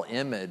powerful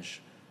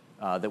image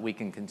that we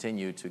can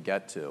continue to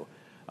get to.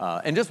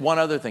 And just one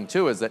other thing,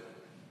 too, is that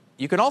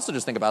you can also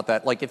just think about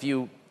that. Like if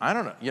you, I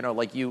don't know,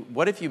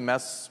 what if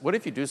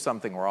you do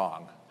something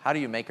wrong? How do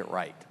you make it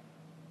right?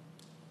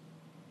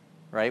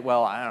 Right?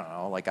 Well, I don't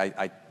know. Like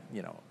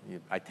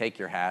I take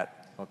your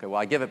hat. Okay, well,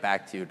 I give it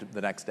back to you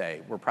the next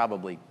day. We're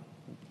probably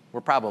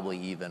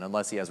even,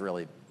 unless he has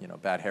really,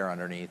 bad hair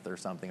underneath or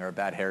something, or a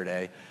bad hair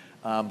day.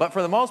 But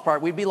for the most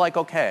part, we'd be like,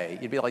 okay.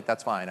 You'd be like,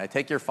 that's fine. I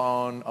take your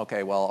phone.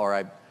 Okay, well, or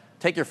I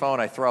take your phone,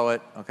 I throw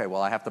it. Okay,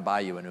 well, I have to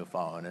buy you a new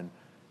phone. And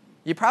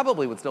you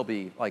probably would still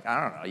be like,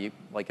 I don't know,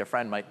 like your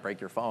friend might break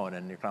your phone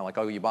and you're kind of like,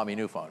 oh, you bought me a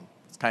new phone.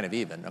 It's kind of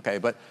even, okay?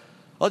 But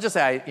let's just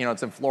say,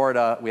 it's in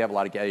Florida, we have a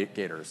lot of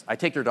gators. I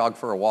take your dog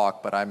for a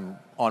walk, but I'm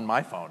on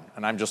my phone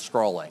and I'm just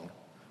scrolling,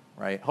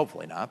 right?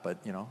 Hopefully not, but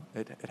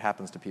it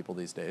happens to people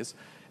these days.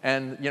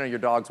 And your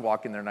dog's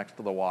walking there next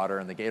to the water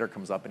and the gator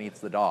comes up and eats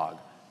the dog.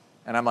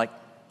 And I'm like,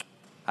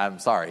 I'm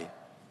sorry.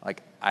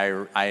 Like,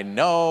 I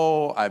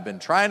know I've been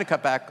trying to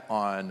cut back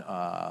on,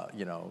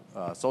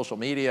 social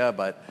media,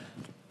 but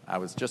I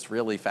was just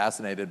really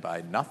fascinated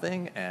by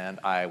nothing, and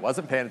I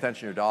wasn't paying attention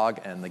to your dog,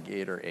 and the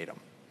gator ate him.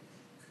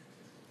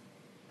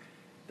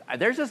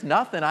 There's just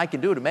nothing I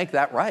can do to make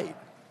that right.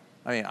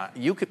 I mean,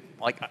 you could,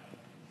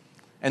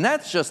 and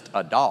that's just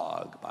a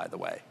dog, by the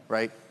way,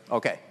 right?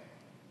 Okay.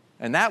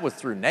 And that was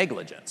through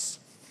negligence.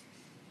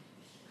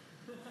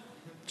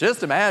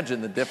 Just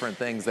imagine the different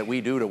things that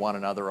we do to one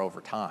another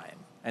over time.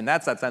 And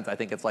that's that sense, I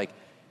think it's like,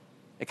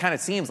 it kind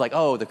of seems like,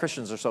 oh, the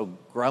Christians are so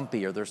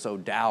grumpy or they're so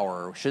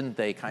dour. Shouldn't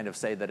they kind of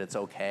say that it's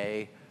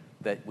okay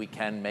that we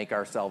can make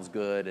ourselves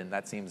good, and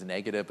that seems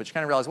negative? But you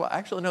kind of realize, well,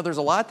 actually, no, there's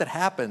a lot that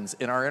happens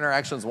in our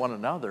interactions with one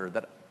another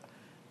that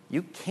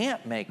you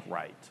can't make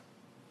right.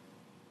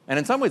 And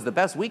in some ways, the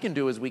best we can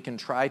do is we can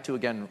try to,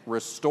 again,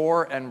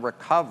 restore and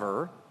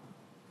recover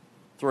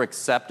through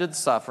accepted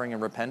suffering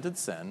and repented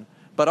sin.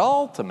 But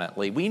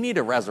ultimately, we need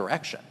a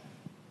resurrection.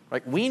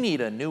 Like, we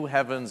need a new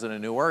heavens and a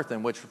new earth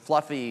in which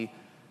fluffy,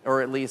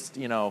 or at least,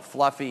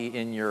 fluffy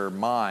in your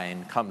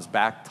mind comes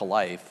back to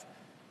life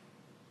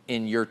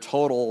in your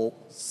total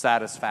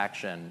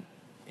satisfaction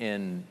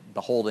in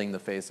beholding the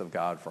face of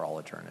God for all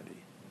eternity.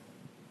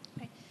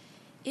 Okay.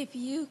 If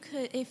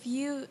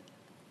you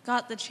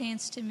got the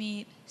chance to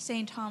meet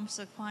St. Thomas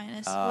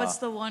Aquinas, what's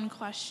the one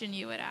question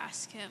you would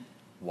ask him?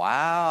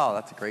 Wow,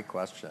 that's a great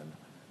question.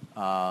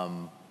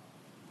 Aquinas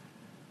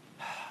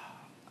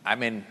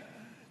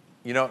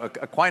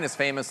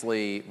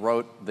famously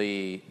wrote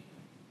the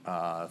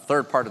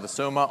third part of the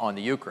Summa on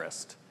the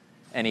Eucharist,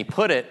 and he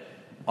put it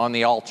on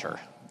the altar,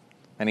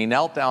 and he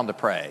knelt down to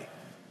pray.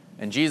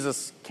 And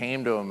Jesus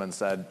came to him and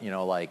said,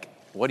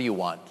 what do you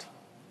want?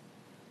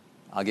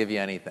 I'll give you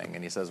anything.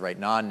 And he says, right,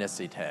 non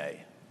niscite,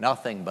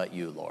 nothing but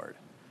you, Lord.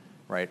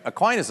 Right?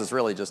 Aquinas is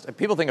really just,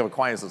 people think of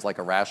Aquinas as like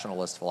a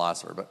rationalist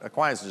philosopher, but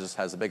Aquinas just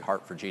has a big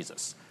heart for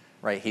Jesus.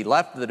 Right? He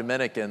left the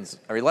Benedictines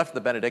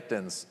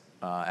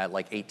at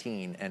like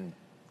 18 and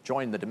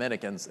joined the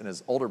Dominicans, and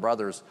his older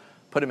brothers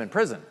put him in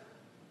prison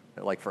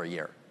for a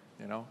year,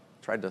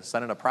 tried to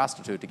send in a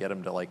prostitute to get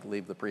him to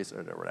leave the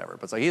priesthood or whatever.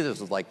 But so he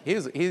just was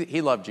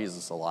he loved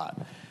Jesus a lot.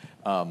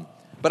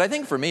 But I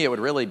think for me it would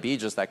really be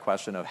just that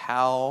question of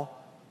how,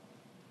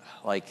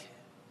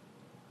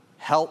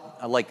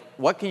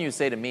 what can you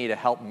say to me to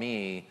help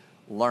me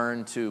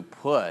learn to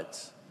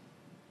put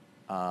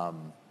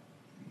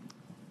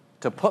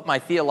my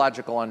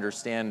theological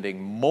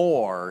understanding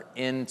more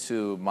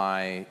into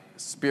my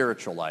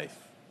spiritual life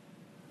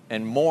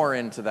and more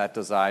into that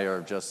desire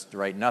of just,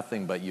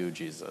 nothing but you,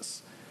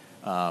 Jesus.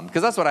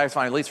 Because that's what I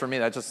find, at least for me,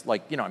 that's just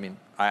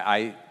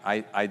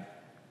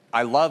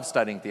I love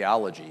studying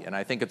theology, and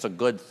I think it's a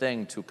good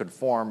thing to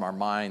conform our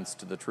minds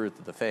to the truth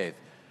of the faith.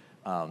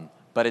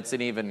 But it's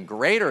an even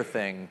greater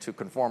thing to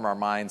conform our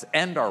minds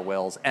and our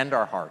wills and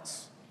our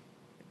hearts,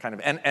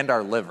 and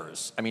our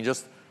livers.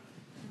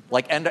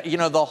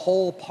 The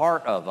whole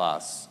part of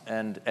us,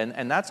 and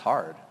that's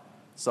hard.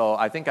 So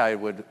I think I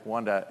would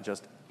want to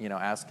just,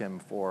 ask him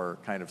for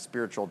kind of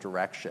spiritual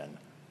direction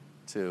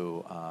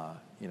to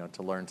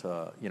learn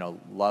to,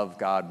 love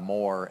God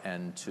more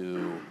and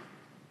to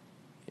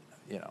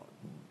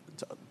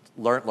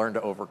learn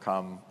to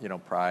overcome,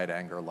 pride,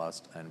 anger,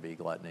 lust, envy,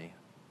 gluttony,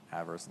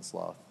 avarice, and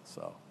sloth.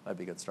 So that'd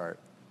be a good start.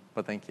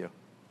 But thank you.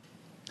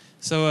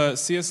 So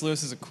C.S.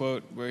 Lewis has a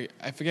quote where,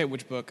 I forget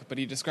which book, but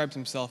he describes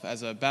himself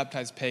as a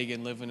baptized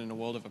pagan living in a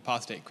world of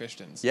apostate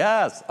Christians.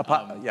 Yes.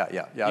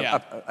 Yeah.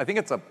 I think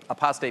it's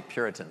apostate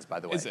Puritans, by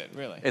the way. Is it,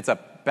 really? It's a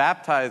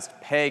baptized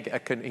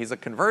pagan. He's a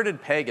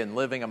converted pagan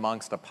living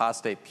amongst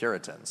apostate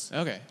Puritans.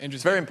 Okay, interesting.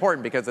 It's very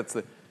important because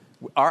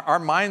our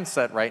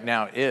mindset right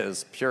now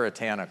is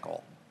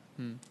puritanical.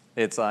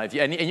 It's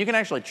and you can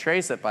actually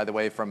trace it, by the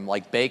way, from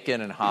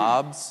Bacon and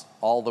Hobbes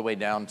all the way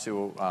down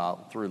to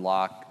through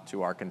Locke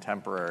to our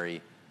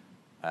contemporary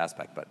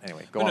aspect. But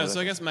anyway, go on. So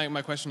I guess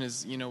my question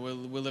is, we're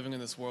living in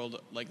this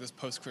world, this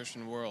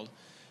post-Christian world.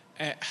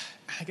 And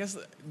I guess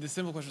the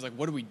simple question is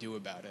what do we do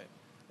about it?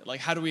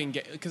 How do we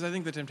engage? Because I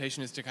think the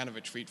temptation is to kind of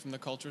retreat from the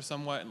culture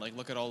somewhat and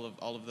look at all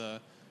of the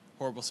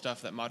horrible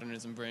stuff that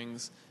modernism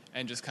brings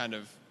and just kind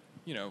of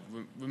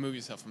remove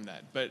yourself from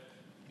that. But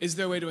is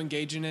there a way to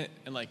engage in it?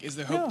 And is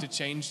there hope to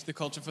change the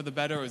culture for the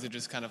better, or is it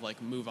just kind of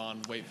move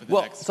on, wait for the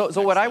next?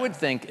 So what I would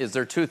think is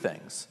there are two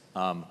things.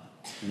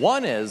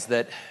 One is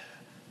that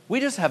we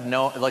just have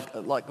no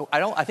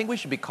I think we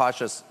should be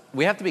cautious.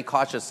 We have to be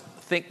cautious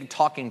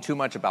talking too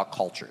much about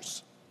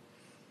cultures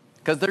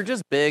because they're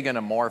just big and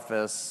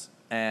amorphous,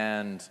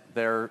 and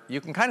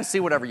you can kind of see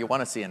whatever you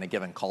want to see in a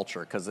given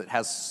culture because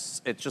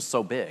it's just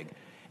so big,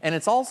 and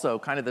it's also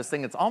kind of this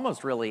thing that's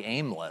almost really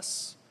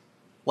aimless.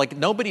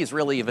 Nobody's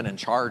really even in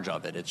charge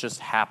of it. It's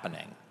just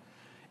happening.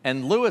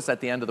 And Lewis,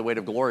 at the end of The Weight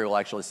of Glory, will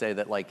actually say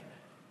that,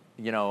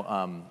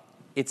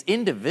 it's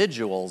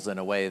individuals in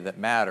a way that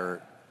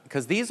matter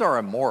because these are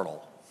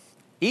immortal.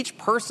 Each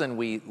person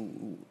we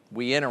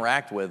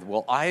interact with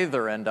will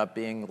either end up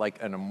being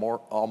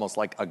almost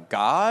like a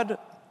god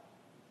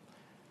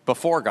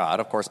before God,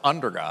 of course,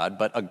 under God,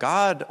 but a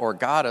god or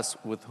goddess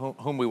with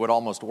whom we would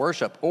almost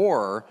worship,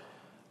 or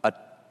a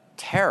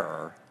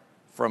terror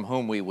from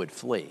whom we would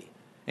flee.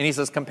 And he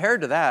says,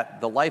 compared to that,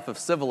 the life of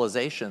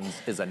civilizations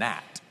is a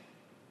gnat.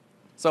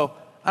 So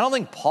I don't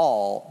think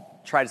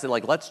Paul tried to say,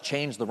 let's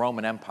change the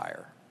Roman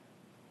Empire.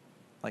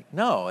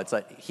 No, it's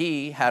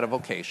he had a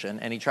vocation,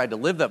 and he tried to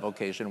live that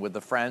vocation with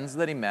the friends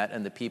that he met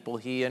and the people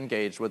he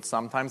engaged with,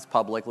 sometimes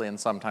publicly and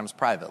sometimes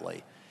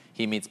privately.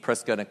 He meets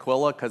Prisca and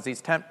Aquila because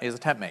he's a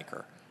tent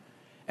maker.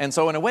 And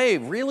so in a way,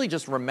 really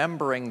just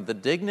remembering the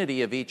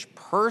dignity of each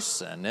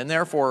person, and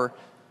therefore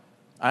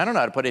I don't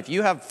know how to put it. If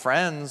you have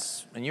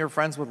friends and you're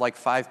friends with like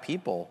 5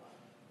 people,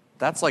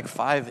 that's like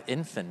 5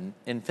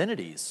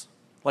 infinities.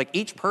 Like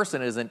each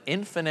person is an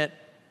infinite,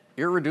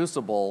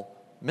 irreducible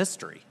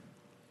mystery.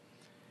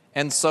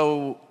 And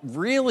so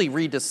really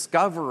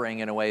rediscovering,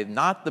 in a way,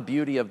 not the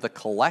beauty of the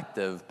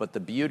collective, but the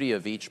beauty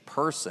of each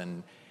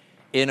person,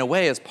 in a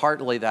way, is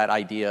partly that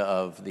idea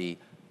of the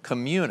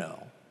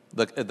communal,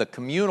 the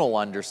communal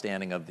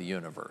understanding of the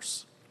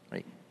universe,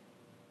 right?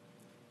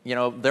 You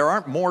know, there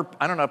aren't more,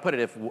 I don't know how to put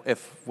it,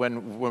 if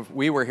when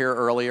we were here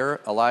earlier,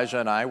 Elijah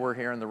and I were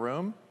here in the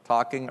room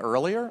talking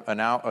earlier,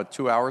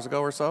 2 hours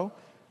ago or so,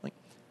 like,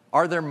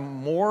 are there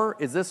more,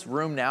 is this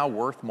room now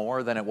worth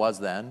more than it was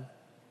then?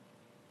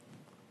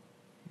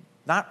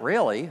 Not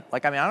really.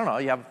 Like, I mean, I don't know,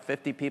 you have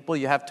 50 people,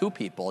 you have 2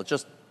 people. It's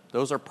just,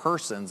 those are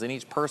persons, and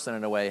each person,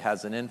 in a way,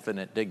 has an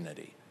infinite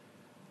dignity.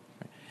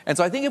 And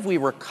so I think if we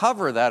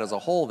recover that as a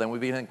whole, then we'd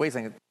be thinking, wait a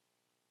second,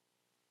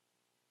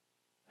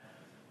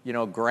 you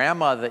know,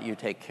 grandma that you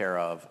take care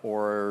of,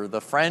 or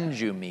the friend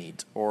you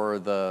meet, or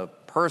the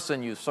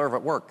person you serve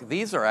at work,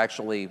 these are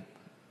actually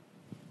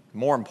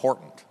more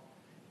important.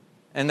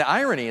 And the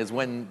irony is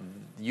when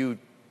you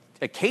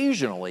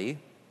occasionally,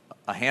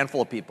 a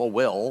handful of people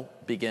will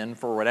begin,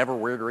 for whatever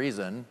weird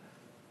reason,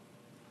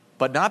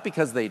 but not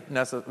because they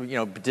necessarily, you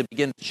know, to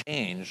begin to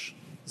change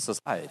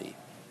society.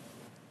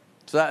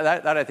 So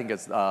that I think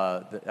is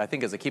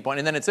is a key point.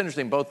 And then it's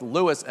interesting, both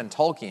Lewis and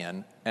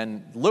Tolkien,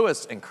 and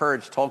Lewis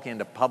encouraged Tolkien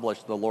to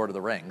publish The Lord of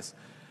the Rings.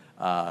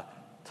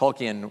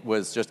 Tolkien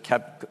was just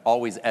kept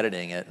always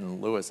editing it,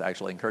 and Lewis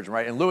actually encouraged him,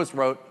 right? And Lewis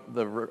wrote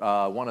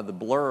one of the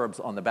blurbs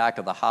on the back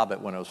of The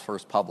Hobbit when it was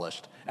first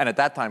published. And at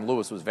that time,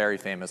 Lewis was very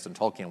famous, and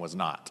Tolkien was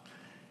not.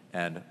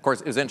 And of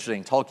course, it was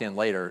interesting, Tolkien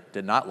later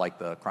did not like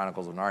the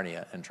Chronicles of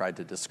Narnia and tried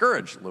to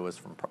discourage Lewis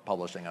from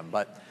publishing them.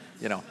 But,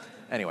 you know,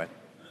 anyway.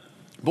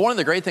 But one of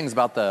the great things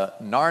about the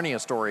Narnia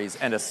stories,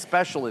 and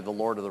especially The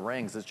Lord of the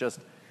Rings, is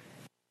just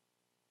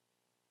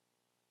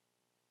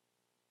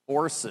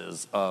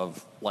forces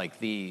of, like,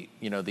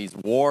 these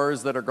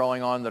wars that are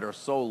going on that are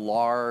so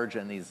large,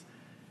 and these,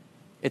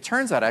 it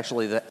turns out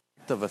actually the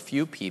act of a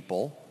few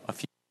people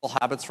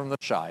habits from the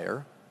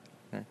Shire,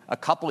 a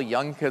couple of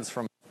young kids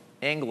from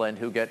England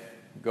who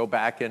go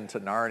back into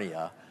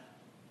Narnia,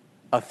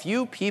 a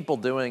few people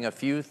doing a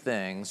few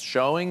things,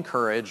 showing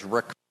courage,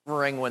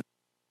 recovering when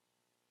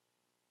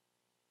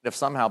if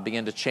somehow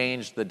begin to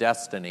change the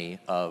destiny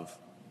of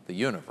the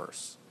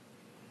universe.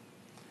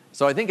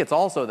 So I think it's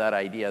also that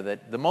idea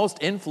that the most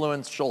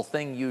influential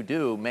thing you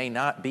do may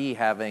not be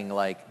having,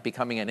 like,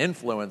 becoming an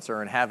influencer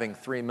and having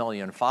 3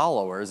 million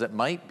followers. It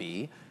might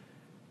be,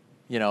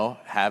 you know,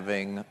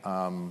 having,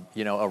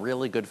 a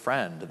really good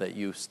friend that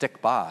you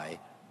stick by,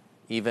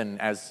 even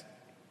as,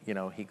 you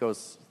know, he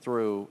goes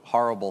through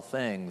horrible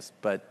things,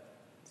 but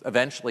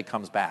eventually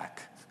comes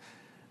back.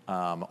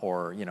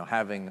 Or, you know,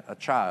 having a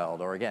child,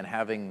 or again,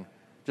 having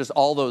just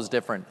all those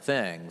different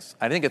things.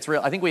 I think it's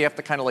real. I think we have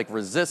to kind of like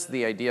resist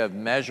the idea of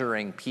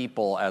measuring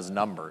people as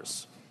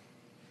numbers.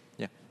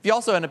 Yeah. If you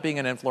also end up being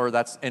an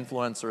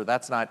influencer,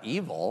 that's not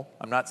evil.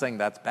 I'm not saying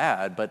that's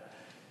bad, but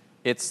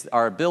it's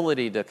our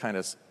ability to kind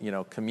of, you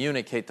know,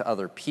 communicate to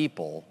other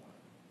people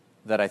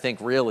that I think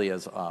really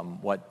is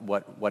what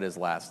is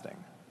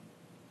lasting.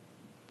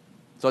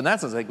 So in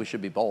that sense, I think we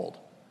should be bold.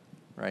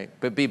 Right?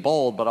 But be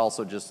bold, but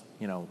also just,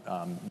 you know,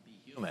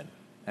 be human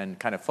and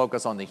kind of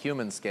focus on the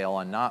human scale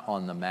and not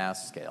on the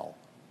mass scale.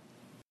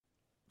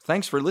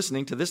 Thanks for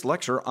listening to this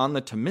lecture on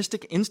the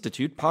Thomistic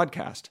Institute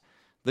podcast.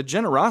 The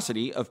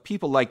generosity of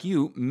people like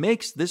you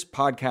makes this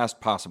podcast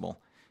possible.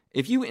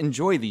 If you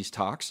enjoy these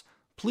talks,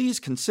 please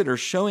consider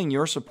showing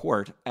your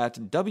support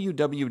at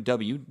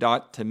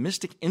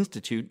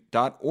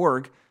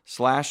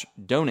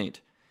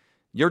www.thomisticinstitute.org/donate.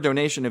 Your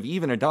donation of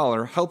even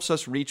 $1 helps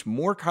us reach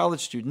more college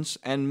students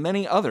and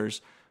many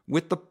others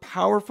with the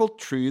powerful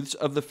truths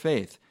of the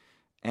faith,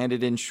 and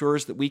it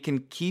ensures that we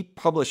can keep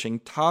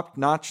publishing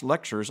top-notch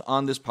lectures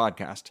on this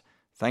podcast.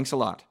 Thanks a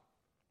lot.